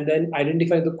 And then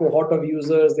identifying the cohort of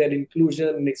users, their inclusion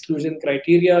and exclusion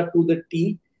criteria to the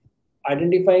T,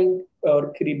 identifying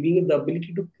or being the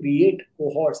ability to create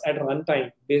cohorts at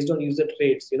runtime based on user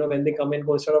traits. When they come and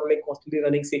go, instead of constantly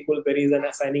running SQL queries and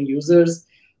assigning users,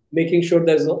 making sure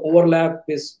there's no overlap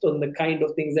based on the kind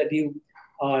of things that you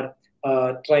are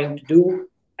trying to do,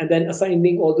 and then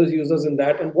assigning all those users in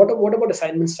that. And what about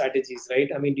assignment strategies, right?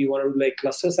 I mean, do you want to do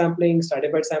cluster sampling,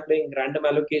 stratified sampling, random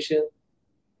allocation?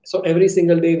 So every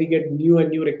single day we get new and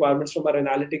new requirements from our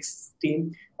analytics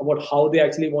team about how they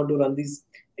actually want to run these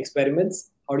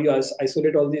experiments. How do you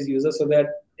isolate all these users so that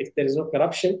if there is no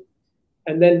corruption?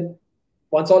 And then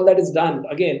once all that is done,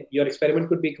 again, your experiment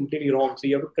could be completely wrong. So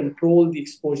you have to control the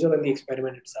exposure and the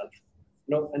experiment itself.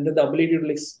 And then the ability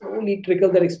to slowly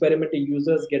trickle that experiment to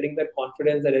users, getting that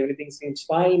confidence that everything seems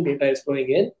fine, data is flowing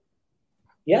in.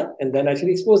 Yeah, and then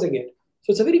actually exposing it.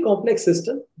 So it's a very complex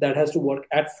system that has to work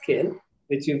at scale,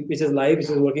 which is live, which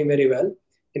is working very well.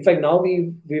 In fact, now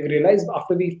we've realized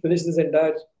after we finish this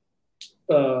entire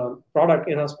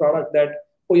in-house product that,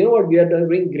 we are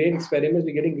doing great experiments,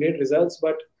 we're getting great results,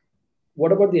 but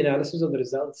what about the analysis of the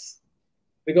results?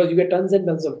 Because you get tons and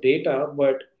tons of data,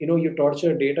 but you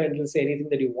torture data and it'll say anything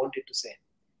that you want it to say.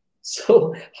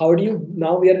 So how do you,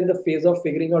 now we are in the phase of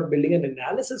figuring out building an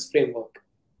analysis framework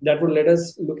that would let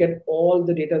us look at all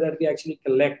the data that we actually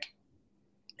collect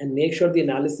and make sure the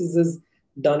analysis is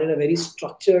done in a very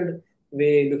structured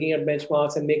way, looking at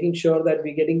benchmarks and making sure that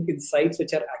we're getting insights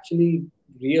which are actually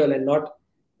real and not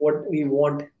what we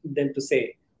want them to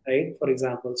say, right? For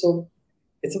example. So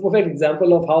it's a perfect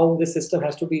example of how this system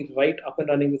has to be right up and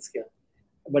running with scale.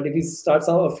 But if we start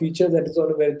out a feature that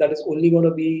is only going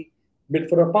to be built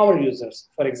for our power users,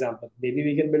 for example, maybe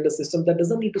we can build a system that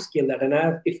doesn't need to scale that.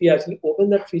 And if we actually open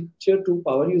that feature to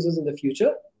power users in the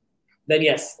future, then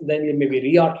yes, then you maybe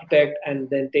re-architect and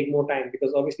then take more time,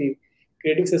 because obviously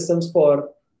creating systems for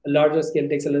a larger scale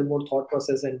takes a little more thought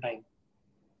process and time.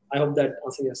 I hope that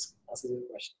answers your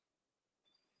question.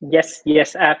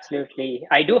 Yes, absolutely.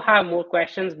 I do have more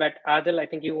questions, but Adil, I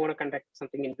think you want to conduct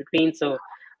something in between, so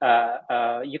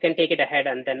you can take it ahead,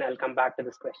 and then I'll come back to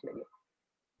this question again.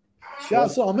 Yeah,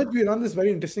 so Amit, we run this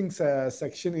very interesting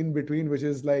section in between, which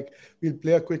is like we'll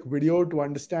play a quick video to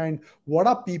understand what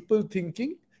are people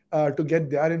thinking to get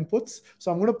their inputs.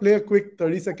 So I'm going to play a quick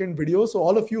 30-second video. So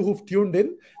all of you who've tuned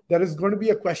in, there is going to be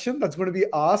a question that's going to be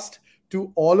asked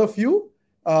to all of you.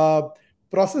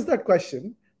 Process that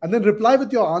question and then reply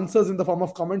with your answers in the form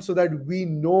of comments so that we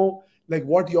know like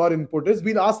what your input is.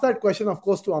 We'll ask that question, of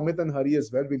course, to Amit and Hari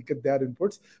as well. We'll get their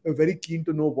inputs. We're very keen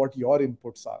to know what your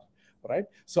inputs are. Right.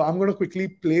 So I'm going to quickly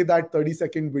play that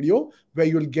 30-second video where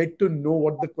you'll get to know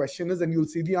what the question is and you'll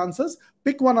see the answers.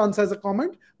 Pick one answer as a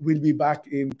comment. We'll be back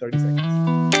in 30 seconds.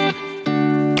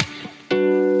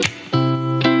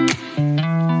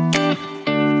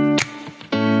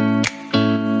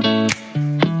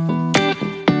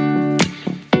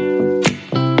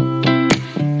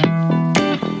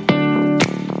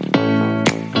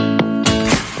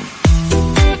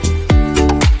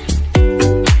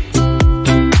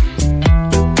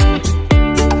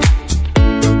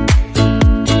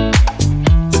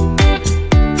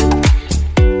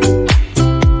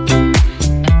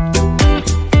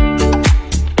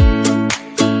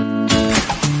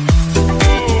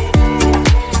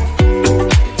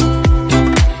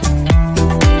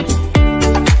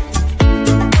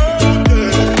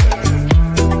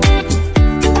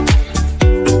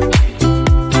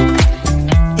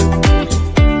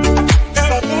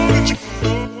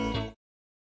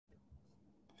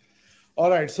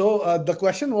 So the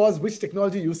question was, which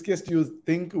technology use case do you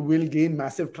think will gain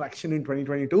massive traction in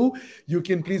 2022? You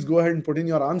can please go ahead and put in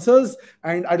your answers.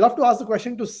 And I'd love to ask the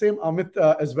question to same Amit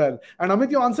as well. And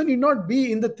Amit, your answer need not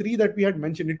be in the three that we had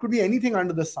mentioned. It could be anything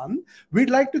under the sun. We'd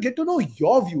like to get to know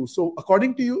your view. So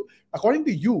according to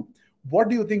you, what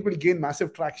do you think will gain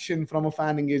massive traction from a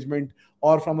fan engagement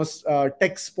or from a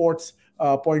tech sports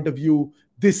point of view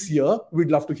this year? We'd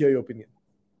love to hear your opinion.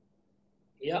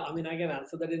 Yeah, I mean, I can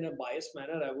answer that in a biased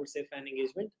manner. I would say fan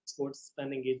engagement, sports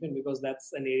fan engagement, because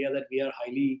that's an area that we are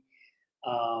highly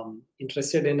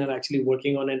interested in and actually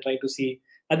working on and trying to see.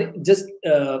 I think just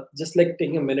like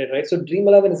taking a minute, right? So Dream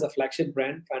 11 is a flagship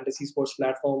brand, fantasy sports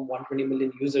platform, 120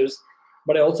 million users.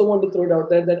 But I also want to throw it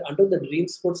out there that under the Dream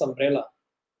Sports umbrella,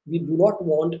 we do not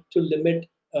want to limit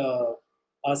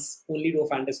us only to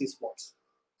fantasy sports.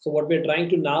 So what we're trying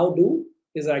to now do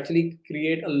is actually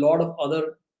create a lot of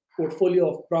other portfolio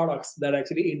of products that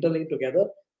actually interlink together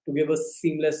to give a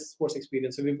seamless sports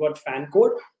experience. So we've got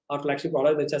FanCode, our flagship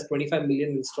product, which has 25 million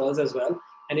installs as well,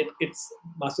 and it's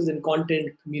masters in content,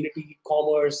 community,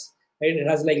 commerce. Right? It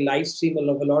has like live stream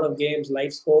of a lot of games,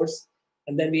 live sports,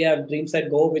 and then we have Dreamside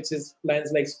Go, which is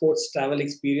plans like sports travel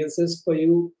experiences for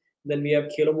you. Then we have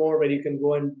Kilomore, where you can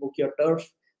go and book your turf.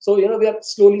 So we are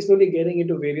slowly getting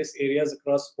into various areas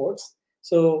across sports.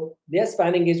 So there's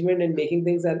fan engagement and making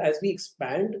things, and as we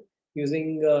expand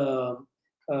using our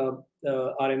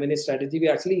M&A strategy,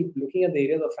 we're actually looking at the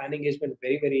areas of fan engagement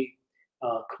very, very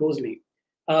closely.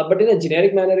 But in a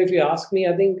generic manner, if you ask me,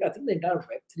 I think the entire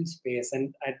Web3 space,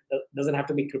 and it doesn't have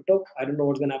to be crypto. I don't know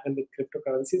what's going to happen with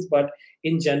cryptocurrencies, but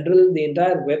in general, the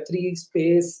entire Web3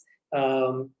 space,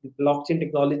 blockchain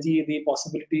technology, the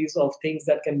possibilities of things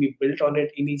that can be built on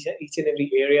it in each and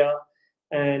every area.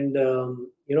 And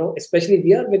especially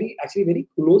we are very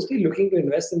closely looking to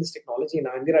invest in this technology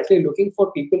now, and we're actually looking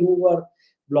for people who are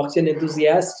blockchain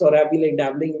enthusiasts or have been like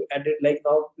dabbling at it, like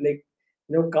now, like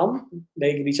come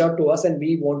like reach out to us, and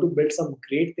we want to build some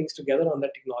great things together on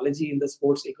that technology in the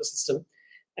sports ecosystem,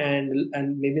 and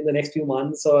maybe in the next few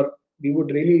months, or we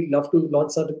would really love to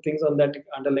launch certain things on that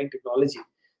underlying technology.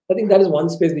 I think that is one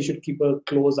space we should keep a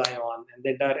close eye on, and the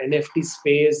entire NFT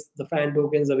space, the fan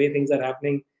tokens, the way things are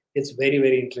happening. It's very,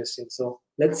 very interesting. So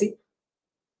let's see.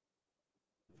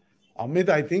 Amit,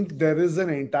 I think there is an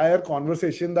entire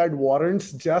conversation that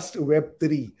warrants just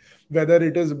Web3, whether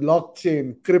it is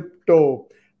blockchain, crypto,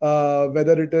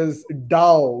 whether it is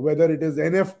DAO, whether it is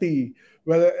NFT,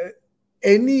 whether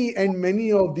any and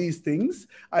many of these things.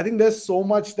 I think there's so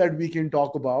much that we can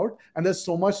talk about, and there's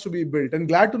so much to be built. And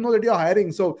glad to know that you're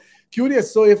hiring. So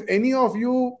curious. So if any of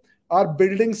you are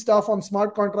building stuff on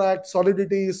smart contracts,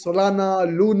 Solidity, Solana,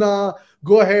 Luna,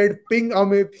 go ahead, ping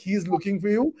Amit. He's looking for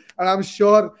you. And I'm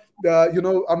sure,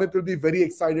 Amit will be very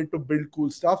excited to build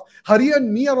cool stuff. Hari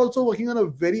and me are also working on a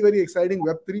very, very exciting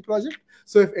Web3 project.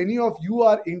 So if any of you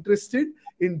are interested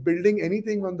in building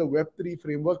anything on the Web3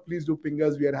 framework, please do ping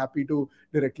us. We are happy to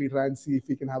directly try and see if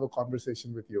we can have a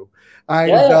conversation with you. And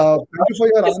thank you for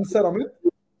your answer, Amit.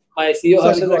 My CEO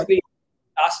has actually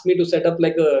asked me to set up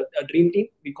like a dream team.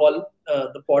 We call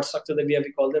the pod structure that we have,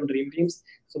 we call them dream teams.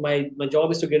 So my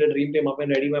job is to get a dream team up and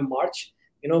ready by March,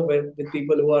 with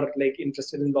people who are like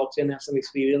interested in blockchain, have some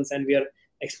experience, and we are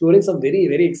exploring some very,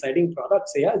 very exciting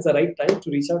products. So yeah, it's the right time to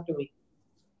reach out to me.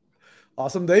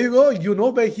 Awesome. There you go. You know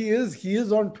where he is. He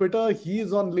is on Twitter. He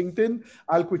is on LinkedIn.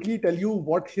 I'll quickly tell you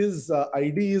what his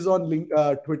ID is on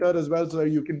Twitter as well, so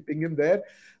you can ping him there.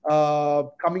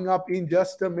 Coming up in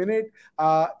just a minute.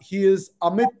 He is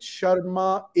Amit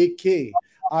Sharma AK.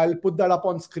 I'll put that up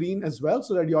on screen as well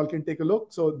so that you all can take a look.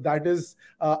 So that is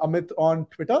Amit on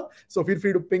Twitter. So feel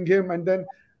free to ping him, and then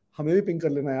hame bhi ping kar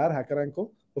lena yaar, HackerRank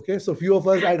ko. Okay, so few of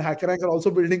us at HackerRank are also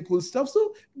building cool stuff.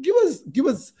 So give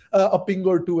us a ping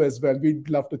or two as well. We'd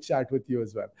love to chat with you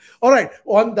as well. All right,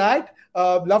 on that,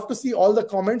 love to see all the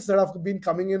comments that have been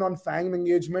coming in on fan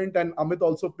engagement, and Amit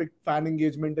also picked fan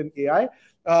engagement and AI.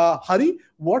 Hari,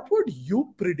 what would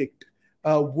you predict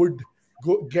would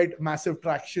get massive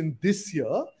traction this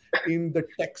year in the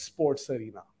tech sports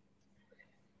arena?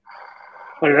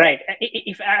 All right.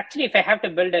 If I have to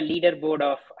build a leaderboard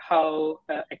of how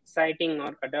exciting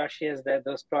or audacious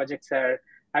those projects are,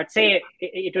 I'd say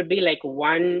it would be like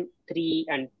 1, 3,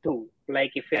 and 2.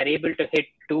 Like if you are able to hit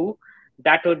 2,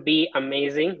 that would be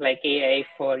amazing. Like AI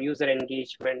for user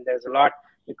engagement, there's a lot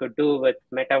you could do with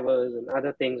metaverse and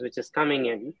other things which is coming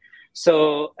in.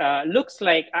 So looks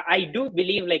like I do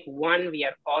believe like 1, we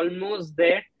are almost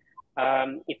there.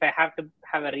 If I have to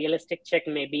have a realistic check,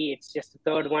 maybe it's just the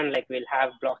third one, like we'll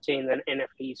have blockchains and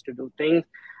NFTs to do things.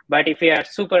 But if you are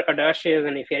super audacious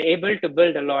and if you're able to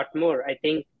build a lot more, I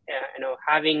think,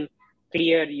 having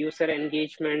clear user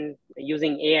engagement,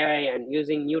 using AI and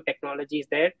using new technologies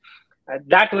there,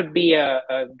 that would be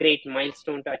a great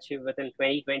milestone to achieve within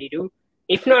 2022.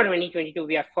 If not 2022,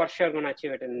 we are for sure going to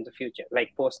achieve it in the future,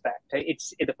 like post that.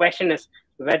 The question is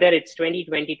whether it's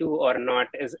 2022 or not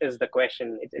is the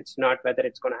question. It's not whether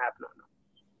it's going to happen or not.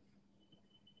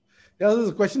 Yeah, there's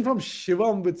a question from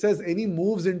Shivam which says, any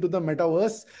moves into the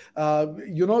metaverse?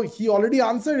 He already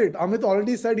answered it. Amit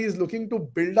already said he's looking to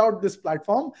build out this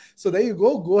platform. So there you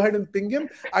go. Go ahead and ping him.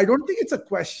 I don't think it's a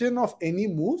question of any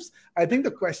moves. I think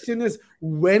the question is,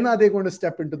 when are they going to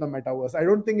step into the metaverse? I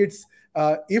don't think it's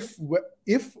if,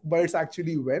 but it's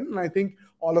actually when. And I think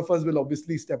all of us will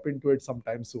obviously step into it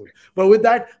sometime soon. But with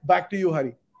that, back to you,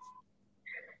 Hari.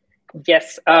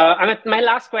 Yes, Amit, my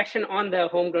last question on the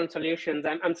homegrown solutions.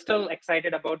 I'm still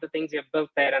excited about the things you've built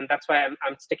there, and that's why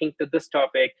I'm sticking to this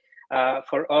topic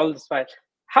for all this while.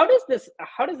 How does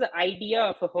the idea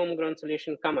of a homegrown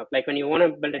solution come up? Like when you want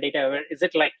to build a data, is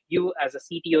it like you as a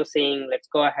CTO saying, let's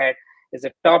go ahead? Is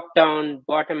it top down,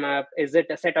 bottom up? Is it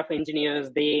a set of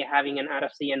engineers, they having an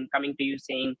RFC and coming to you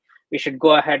saying, we should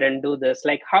go ahead and do this?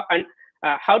 Like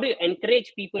how do you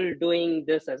encourage people doing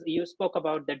this? As you spoke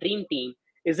about the dream team,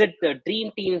 is it the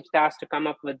dream team's task to come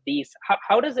up with these?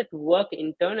 How does it work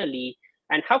internally?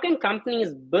 And how can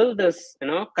companies build this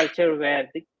culture where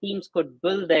the teams could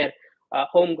build their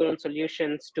homegrown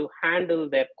solutions to handle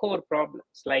their core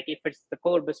problems? Like if it's the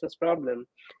core business problem,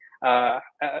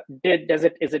 is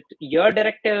it your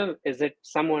directive? Is it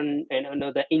someone,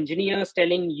 the engineers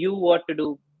telling you what to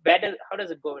do better? How does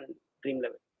it go in dream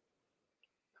level?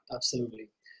 Absolutely.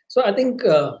 So I think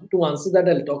to answer that,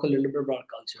 I'll talk a little bit about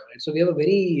culture. Right? So we have a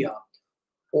very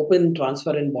open,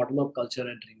 transparent, bottom-up culture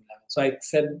at Dream level. So I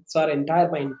said,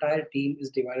 my entire team is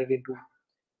divided into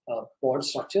pod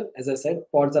structure. As I said,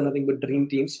 pods are nothing but dream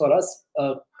teams for us.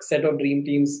 A set of dream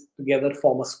teams together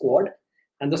form a squad,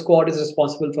 and the squad is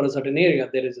responsible for a certain area.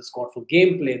 There is a squad for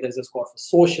gameplay. There is a squad for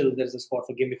social. There is a squad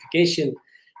for gamification,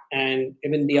 and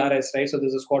even DRS. Right. So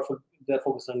there's a squad that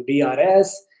focus on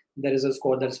DRS. There is a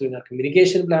squad that's doing our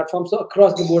communication platform. So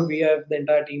across the board, we have the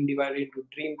entire team divided into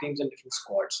dream teams and different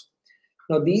squads.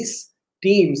 Now, these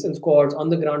teams and squads on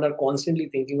the ground are constantly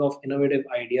thinking of innovative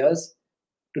ideas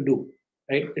to do.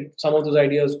 Right? Some of those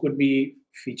ideas could be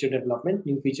feature development,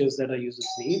 new features that our users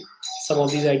need. Some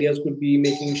of these ideas could be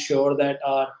making sure that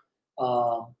our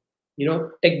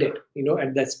tech debt,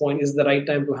 at this point is the right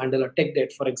time to handle a tech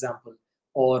debt, for example,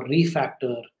 or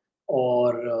refactor.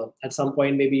 Or at some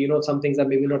point, maybe, some things are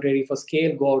maybe not ready for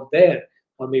scale, go out there,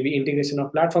 or maybe integration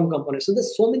of platform components. So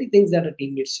there's so many things that a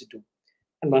team needs to do.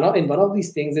 And one of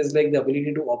these things is like the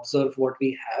ability to observe what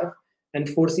we have and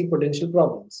foresee potential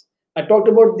problems. I talked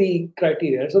about the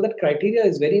criteria. So that criteria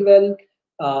is very well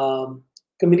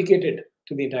communicated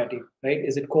to the entire team, right?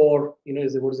 Is it core? What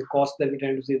is the cost that we're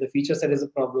trying to see? The feature set is a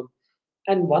problem.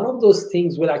 And one of those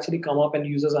things will actually come up and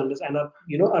users understand,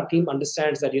 our team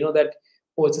understands that, that,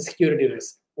 oh, it's a security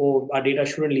risk. Oh, our data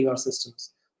shouldn't leave our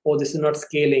systems. Oh, this is not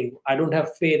scaling. I don't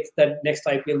have faith that next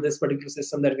IPL, this particular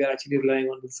system that we are actually relying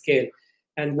on will scale.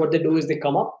 And what they do is they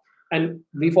come up, and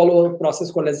we follow a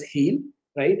process called as HEAL,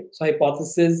 right? So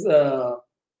hypothesis,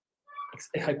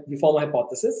 we form a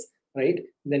hypothesis, right?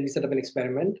 Then we set up an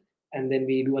experiment, and then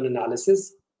we do an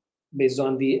analysis based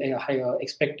on the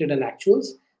expected and actuals,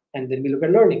 and then we look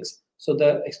at learnings. So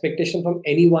the expectation from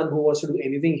anyone who wants to do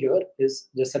anything here is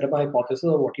just set up a hypothesis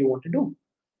of what you want to do.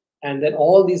 And then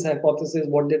all these hypotheses,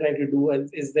 what they're trying to do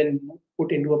is then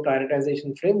put into a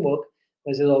prioritization framework,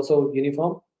 which is also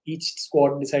uniform. Each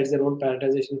squad decides their own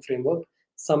prioritization framework.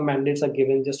 Some mandates are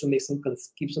given just to make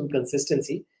keep some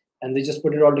consistency, and they just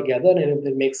put it all together. And if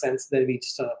it makes sense, then we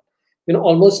just,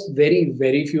 almost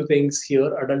very few things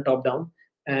here are done top down.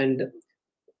 And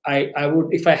I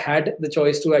would, if I had the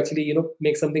choice to actually,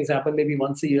 make some things happen, maybe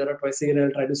once a year or twice a year,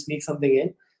 I'll try to sneak something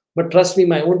in. But trust me,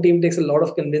 my own team takes a lot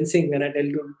of convincing when I tell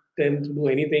them to do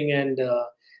anything, and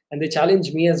they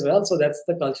challenge me as well. So that's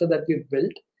the culture that we've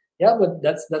built. Yeah, but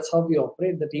that's how we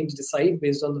operate. The teams decide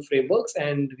based on the frameworks,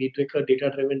 and we take a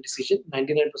data-driven decision.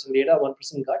 99% data,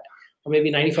 1% gut, or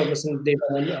maybe 95% data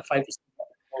and 5%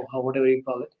 or whatever you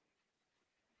call it.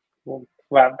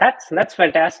 Wow, that's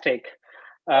fantastic.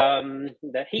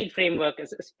 The HEAL framework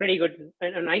is pretty good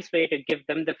and a nice way to give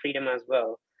them the freedom as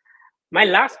well. My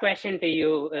last question to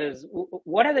you is,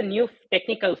 what are the new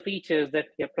technical features that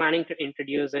you're planning to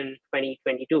introduce in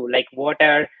 2022? Like, what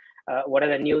are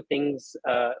the new things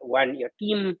your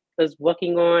team is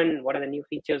working on? What are the new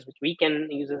features which we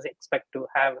users expect to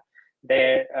have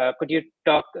there? Could you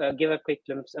give a quick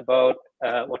glimpse about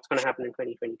what's going to happen in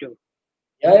 2022?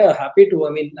 Yeah, happy to. I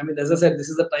mean, as I said, this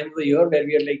is the time of the year where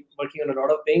we are like working on a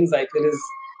lot of things. IPL is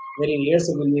very near,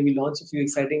 so we'll maybe launch a few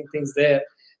exciting things there.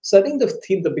 So I think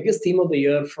the biggest theme of the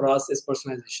year for us is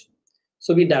personalization.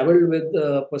 So we dabbled with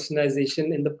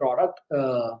personalization in the product.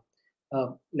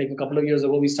 Like a couple of years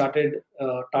ago, we started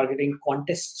targeting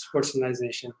contests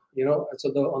personalization. So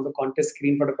on the contest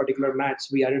screen for a particular match,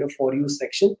 we added a For You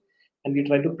section, and we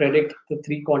try to predict the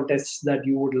 3 contests that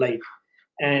you would like.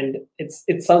 And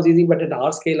it sounds easy, but at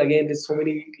our scale, again, there's so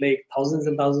many, like thousands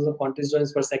and thousands of contest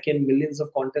joins per second, millions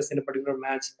of contests in a particular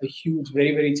match, a huge,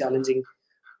 very challenging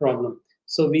problem.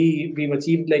 So we've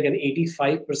achieved like an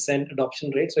 85%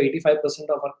 adoption rate. So 85%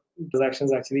 of our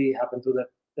transactions actually happen through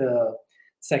that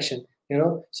section.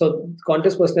 So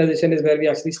contest personalization is where we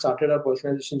actually started our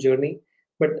personalization journey.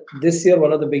 But this year,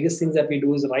 one of the biggest things that we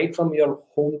do is right from your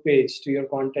homepage to your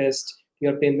contest,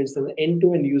 your payments, and the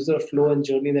end-to-end user flow and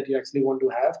journey that you actually want to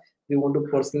have, we want to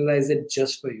personalize it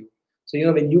just for you.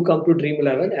 So, when you come to Dream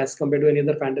 11, as compared to any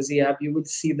other fantasy app, you would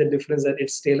see the difference that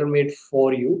it's tailor-made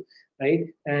for you, right?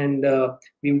 And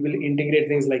we will integrate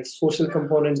things like social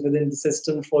components within the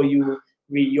system for you,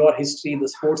 your history, the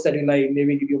sports that you like,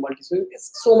 maybe give you multi. So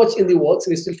it's so much in the works.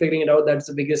 We're still figuring it out. That's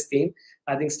the biggest theme.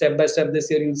 I think step by step this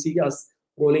year, you'll see us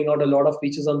rolling out a lot of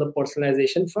features on the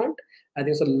personalization front. I think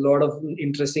there's a lot of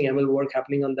interesting ML work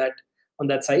happening on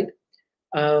that side.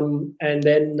 And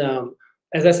then,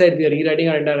 as I said, we are rewriting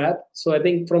our entire app. So I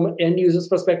think from an end user's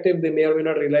perspective, they may or may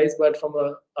not realize, but from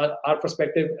our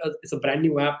perspective, it's a brand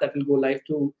new app that will go live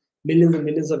to millions and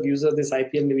millions of users this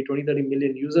IPL, maybe 20-30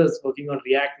 million users working on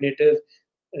React Native,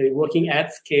 working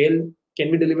at scale.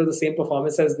 Can we deliver the same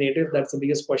performance as native? That's the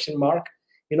biggest question mark.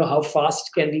 How fast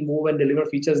can we move and deliver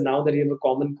features now that you have a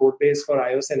common code base for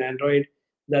iOS and Android?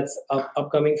 That's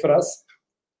upcoming for us.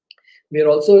 We are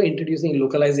also introducing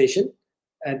localization.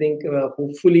 I think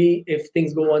hopefully if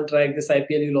things go on track this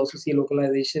IPL, you'll also see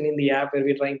localization in the app where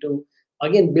we're trying to,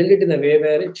 again, build it in a way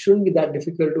where it shouldn't be that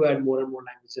difficult to add more and more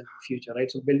languages in the future, right?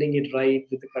 So building it right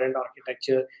with the current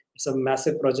architecture, it's a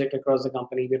massive project across the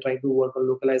company. We're trying to work on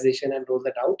localization and roll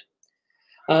that out.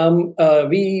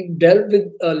 We dealt with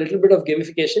a little bit of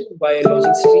gamification by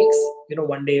launching streaks,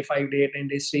 1 day, 5 day, 10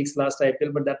 day streaks last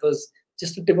IPL, but that was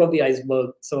just the tip of the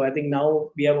iceberg. So I think now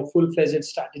we have a full-fledged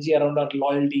strategy around our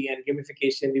loyalty and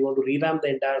gamification. We want to revamp the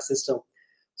entire system.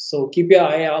 So keep your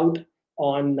eye out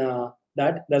on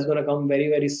that. That's going to come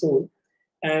very soon.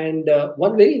 And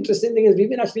one very interesting thing is we've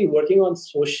been actually working on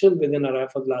social within our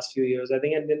app for the last few years, I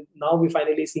think, and then now we're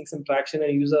finally seeing some traction,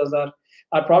 and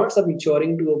our products are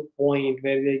maturing to a point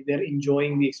where they're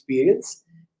enjoying the experience.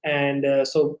 And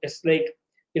so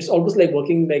it's almost like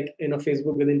working like in a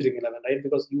Facebook within Dream 11, right?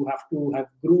 Because you have to have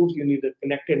groups, you need a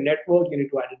connected network, you need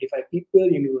to identify people,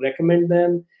 you need to recommend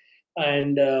them,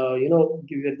 and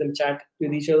let them chat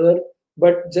with each other.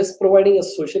 But just providing a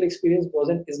social experience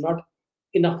is not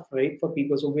enough, right, for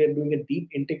people. So we are doing a deep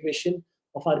integration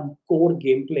of our core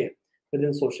gameplay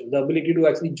within social. The ability to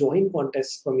actually join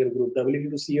contests from your group, the ability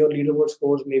to see your leaderboard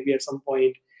scores maybe at some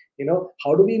point.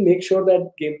 How do we make sure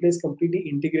that gameplay is completely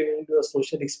integrated into a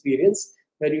social experience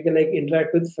where you can like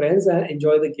interact with friends and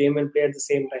enjoy the game and play at the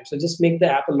same time. So just make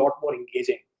the app a lot more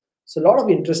engaging. So a lot of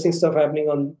interesting stuff happening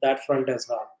on that front as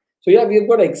well. So yeah, we've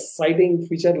got exciting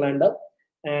feature lined up,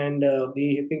 and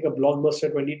we think a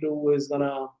blockbuster 22 is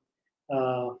gonna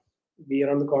be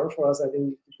around the corner for us. I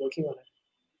think we're working on it.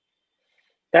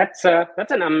 That's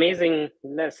an amazing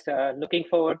list. Looking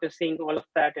forward to seeing all of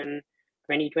that in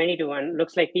 2022, and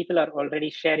looks like people are already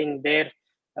sharing their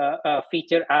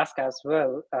feature ask as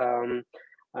well.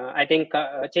 I think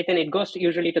Chetan, it goes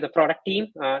usually to the product team,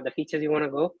 the features you want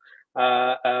to go.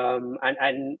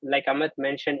 And like Amit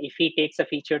mentioned, if he takes a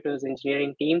feature to his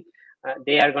engineering team,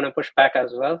 they are going to push back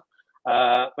as well.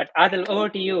 But Aadil, over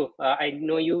to you. I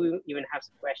know you even have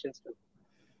some questions too.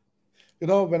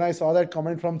 When I saw that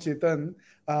comment from Chetan,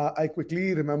 I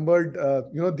quickly remembered,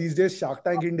 these days Shark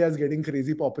Tank India is getting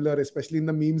crazy popular, especially in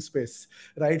the meme space,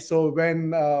 right? So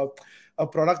when a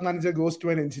product manager goes to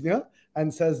an engineer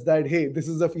and says that, hey, this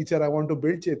is a feature I want to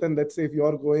build, Chetan, let's say if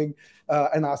you're going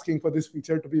and asking for this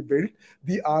feature to be built,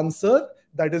 the answer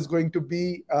that is going to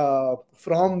be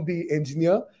from the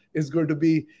engineer is going to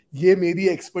be, ye meri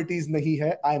expertise nahi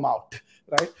hai, I'm out.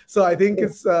 Right. So I think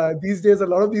it's these days a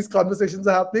lot of these conversations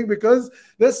are happening because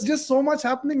there's just so much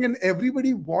happening and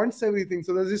everybody wants everything.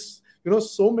 So there's just,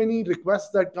 so many requests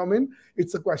that come in.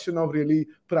 It's a question of really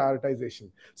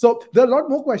prioritization. So there are a lot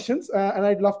more questions and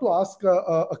I'd love to ask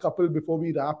a couple before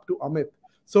we wrap to Amit.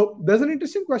 So there's an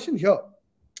interesting question here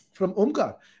from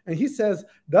Omkar, and he says,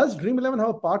 does Dream11 have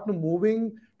a partner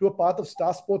moving to a path of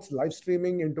Star Sports live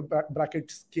streaming into bracket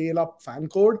scale up fan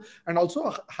code, and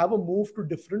also have a move to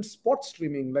different sports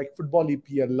streaming like football,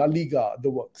 EPL, La Liga, the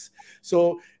works?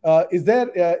 So are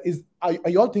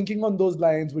you all thinking on those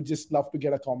lines? Would just love to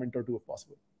get a comment or two if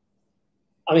possible.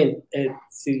 I mean, I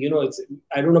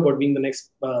don't know about being the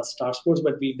next Star Sports,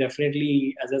 but we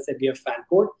definitely, as I said, we have fan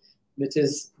code, which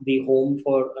is the home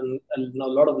for a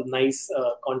lot of nice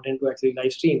content to actually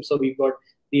live stream. So we've got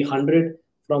the 100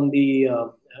 from the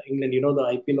England, the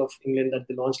IPL of England that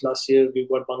they launched last year. We've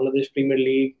got Bangladesh Premier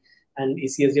League and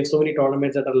ECS. We have so many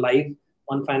tournaments that are live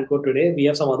on fan code today. We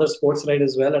have some other sports rights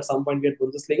as well. At some point, we had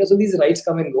Bundesliga. So these rights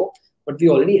come and go, but we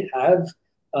already have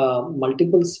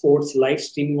multiple sports live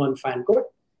streaming on fan code.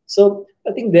 So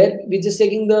I think that we're just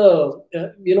taking the,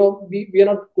 we are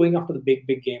not going after the big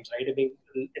games, right? I mean,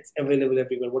 it's available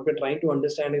everywhere. What we're trying to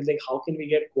understand is like, how can we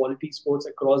get quality sports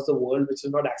across the world, which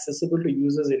is not accessible to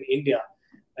users in India,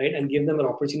 right? And give them an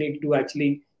opportunity to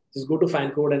actually just go to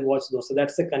fan code and watch those. So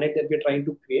that's the connect that we're trying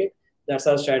to create. That's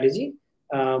our strategy.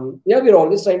 We're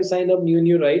always trying to sign up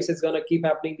new rights. It's going to keep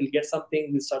happening. We'll get something,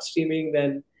 we'll start streaming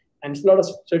then. And it's a lot of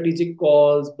strategic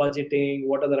calls, budgeting,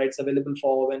 what are the rights available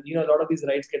for, when, a lot of these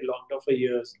rights get locked up for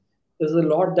years. There's a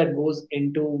lot that goes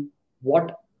into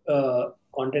what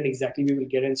content exactly we will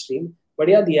get and stream. But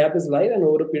yeah, the app is live, and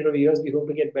over a period of years, we hope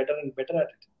to get better and better at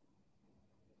it.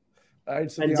 Right.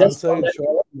 So and the answer is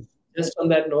just on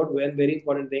that note, one very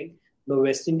important thing, the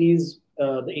West Indies,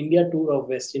 the India tour of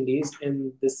West Indies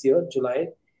in this year, July,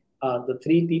 the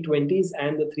 3 T20s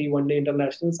and the 3 one-day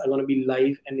internationals are going to be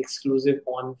live and exclusive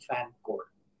on fan code.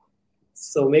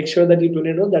 So make sure that you tune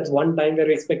in. That's one time where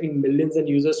we're expecting millions of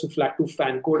users to flock to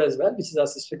fan code as well, which is our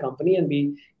sister company.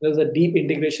 And there's a deep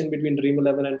integration between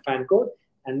Dream11 and fan code.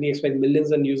 And we expect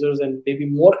millions of users and maybe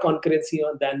more concurrency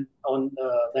than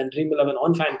Dream11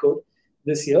 on fan code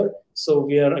this year. So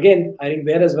we are, again, hiring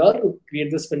there as well to create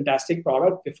this fantastic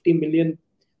product. 50 million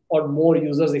or more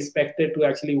users expected to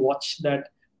actually watch that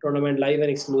tournament live and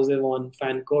exclusive on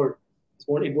fan code.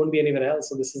 It won't be anywhere else.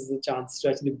 So this is the chance to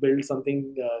actually build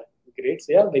something great.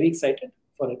 So yeah, very excited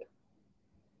for it.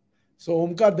 So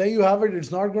Omkar, there you have it.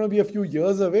 It's not going to be a few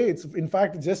years away. It's in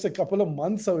fact just a couple of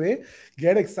months away.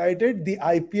 Get excited. The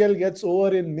IPL gets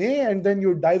over in May, and then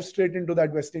you dive straight into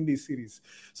that West Indies series.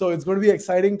 So it's going to be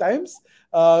exciting times.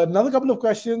 Another couple of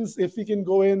questions, if we can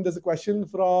go in. There's a question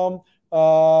from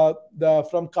Kartikeya,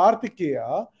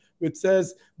 which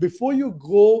says, before you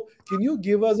go, can you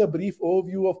give us a brief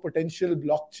overview of potential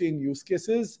blockchain use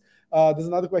cases? There's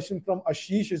another question from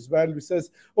Ashish as well, which says,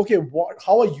 okay,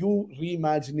 how are you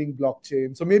reimagining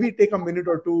blockchain? So maybe take a minute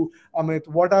or two, Amit.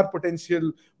 What are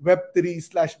potential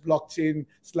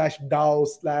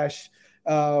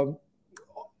Web3/blockchain/DAO/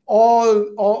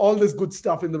 all this good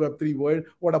stuff in the Web3 world?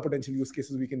 What are potential use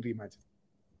cases we can reimagine?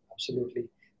 Absolutely.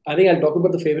 I think I'll talk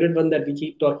about the favorite one that we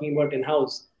keep talking about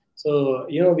in-house. So,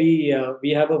 we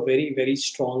have a very, very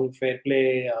strong fair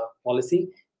play policy.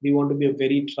 We want to be a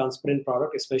very transparent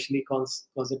product, especially because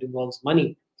it involves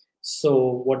money.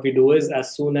 So what we do is,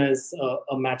 as soon as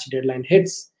a match deadline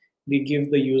hits, we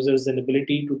give the users an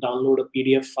ability to download a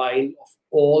PDF file of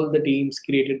all the teams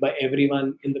created by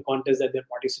everyone in the contest that they're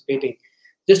participating.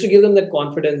 just to give them that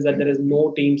confidence that there is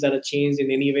no teams that are changed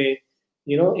in any way,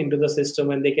 into the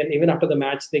system, and they can, even after the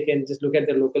match, they can just look at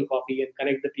their local copy and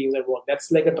connect the teams at work.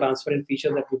 That's like a transparent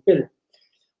feature that we built.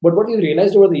 But what we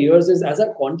realized over the years is, as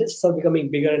our contests are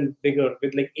becoming bigger and bigger,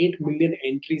 with like 8 million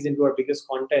entries into our biggest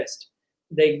contest,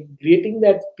 like creating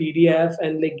that PDF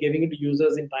and like giving it to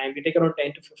users in time, we take around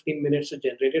 10 to 15 minutes to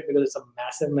generate it because it's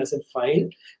a massive file,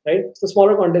 right? So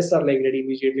smaller contests are like ready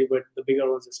immediately, but the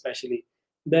bigger ones especially,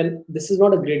 then this is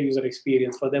not a great user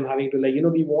experience for them having to like,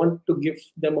 we want to give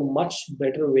them a much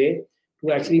better way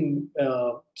to actually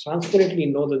transparently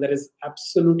know that there is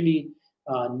absolutely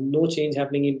no change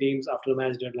happening in teams after the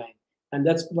match deadline. And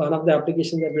that's one of the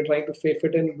applications that we're trying to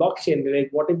fit in blockchain. We're like,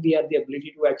 what if we had the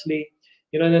ability to actually,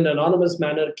 in an anonymous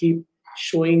manner, keep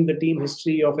showing the team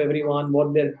history of everyone,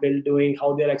 what they're built doing,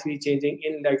 how they're actually changing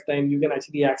in lifetime. You can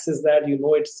actually access that.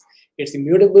 It's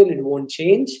immutable. It won't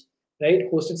change, right?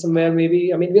 Host it somewhere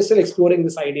maybe. I mean, we're still exploring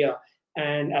this idea.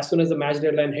 And as soon as the match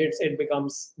deadline hits, it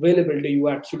becomes available to you.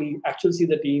 Actually see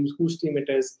the teams, whose team it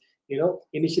is.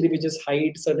 Initially we just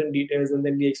hide certain details and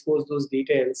then we expose those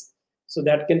details. So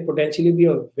that can potentially be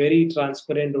a very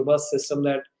transparent, robust system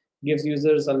that gives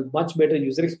users a much better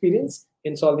user experience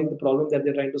in solving the problem that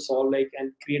they're trying to solve, like,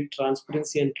 and create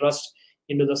transparency and trust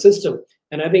into the system.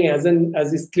 And I think as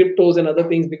these cryptos and other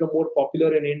things become more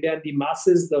popular in India and the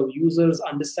masses, the users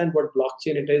understand what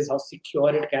blockchain it is, how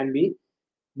secure it can be,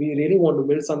 we really want to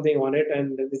build something on it.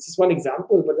 And this is one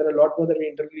example, but there are a lot more that we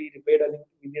internally debate. I think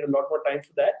we need a lot more time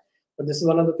for that. But this is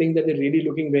one of the things that we're really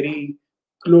looking very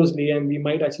closely, and we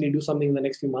might actually do something in the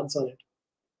next few months on it.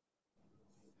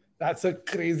 That's a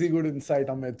crazy good insight,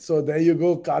 Amit. So there you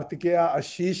go, Kartikeya,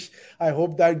 Ashish. I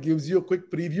hope that gives you a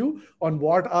quick preview on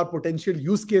what are potential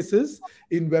use cases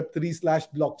in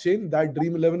Web3/blockchain that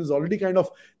Dream 11 is already kind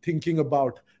of thinking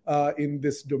about in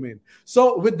this domain.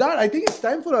 So with that, I think it's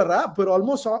time for a wrap. We're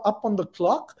almost up on the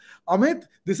clock. Amit,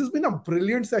 this has been a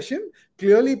brilliant session.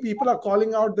 Clearly, people are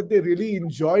calling out that they really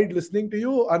enjoyed listening to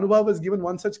you. Anubhav has given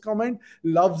one such comment,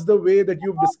 loves the way that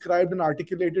you've described and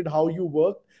articulated how you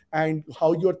work and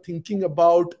how you're thinking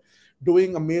about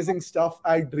doing amazing stuff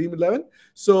at Dream 11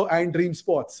 and Dream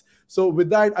Sports. So with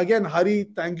that, again, Hari,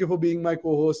 thank you for being my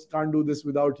co-host. Can't do this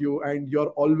without you. And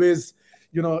you're always,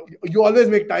 you always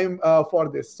make time for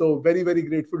this. So very, very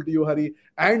grateful to you, Hari.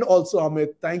 And also,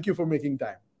 Amit, thank you for making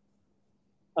time.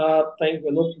 Thank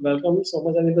you. Welcome so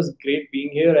much. And it was great being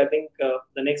here. I think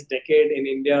the next decade in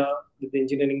India, with the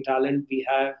engineering talent we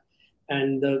have,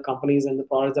 and the companies and the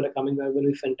products that are coming there will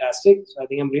be fantastic. So I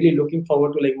think I'm really looking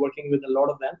forward to like working with a lot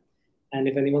of them. And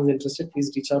if anyone's interested,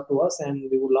 please reach out to us, and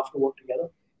we would love to work together.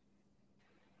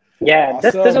 Yeah,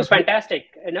 awesome. This was fantastic.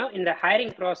 In the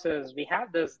hiring process, we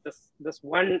have this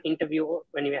one interview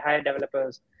when we hire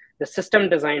developers, the system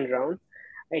design round.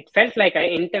 It felt like I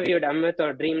interviewed Amit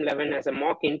or Dream 11 as a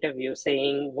mock interview,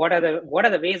 saying what are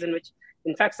the ways in which,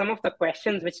 in fact, some of the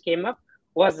questions which came up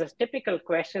was the typical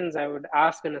questions I would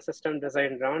ask in a system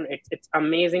design round. It's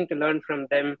amazing to learn from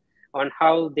them on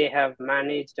how they have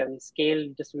managed and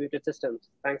scaled distributed systems.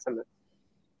 Thanks, Amit.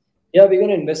 Yeah, we're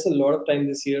going to invest a lot of time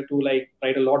this year to like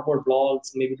write a lot more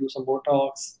blogs, maybe do some more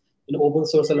talks, open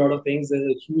source a lot of things. There's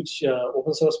a huge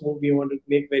open source move we want to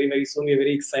make very, very soon. We're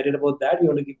very excited about that. We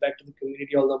want to give back to the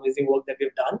community all the amazing work that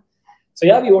we've done. So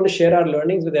yeah, we want to share our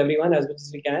learnings with everyone as much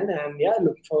as we can. And yeah,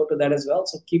 looking forward to that as well.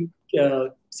 So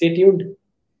stay tuned.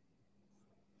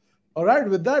 All right,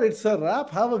 with that, it's a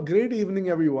wrap. Have a great evening,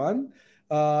 everyone.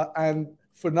 And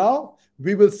for now,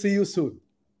 we will see you soon.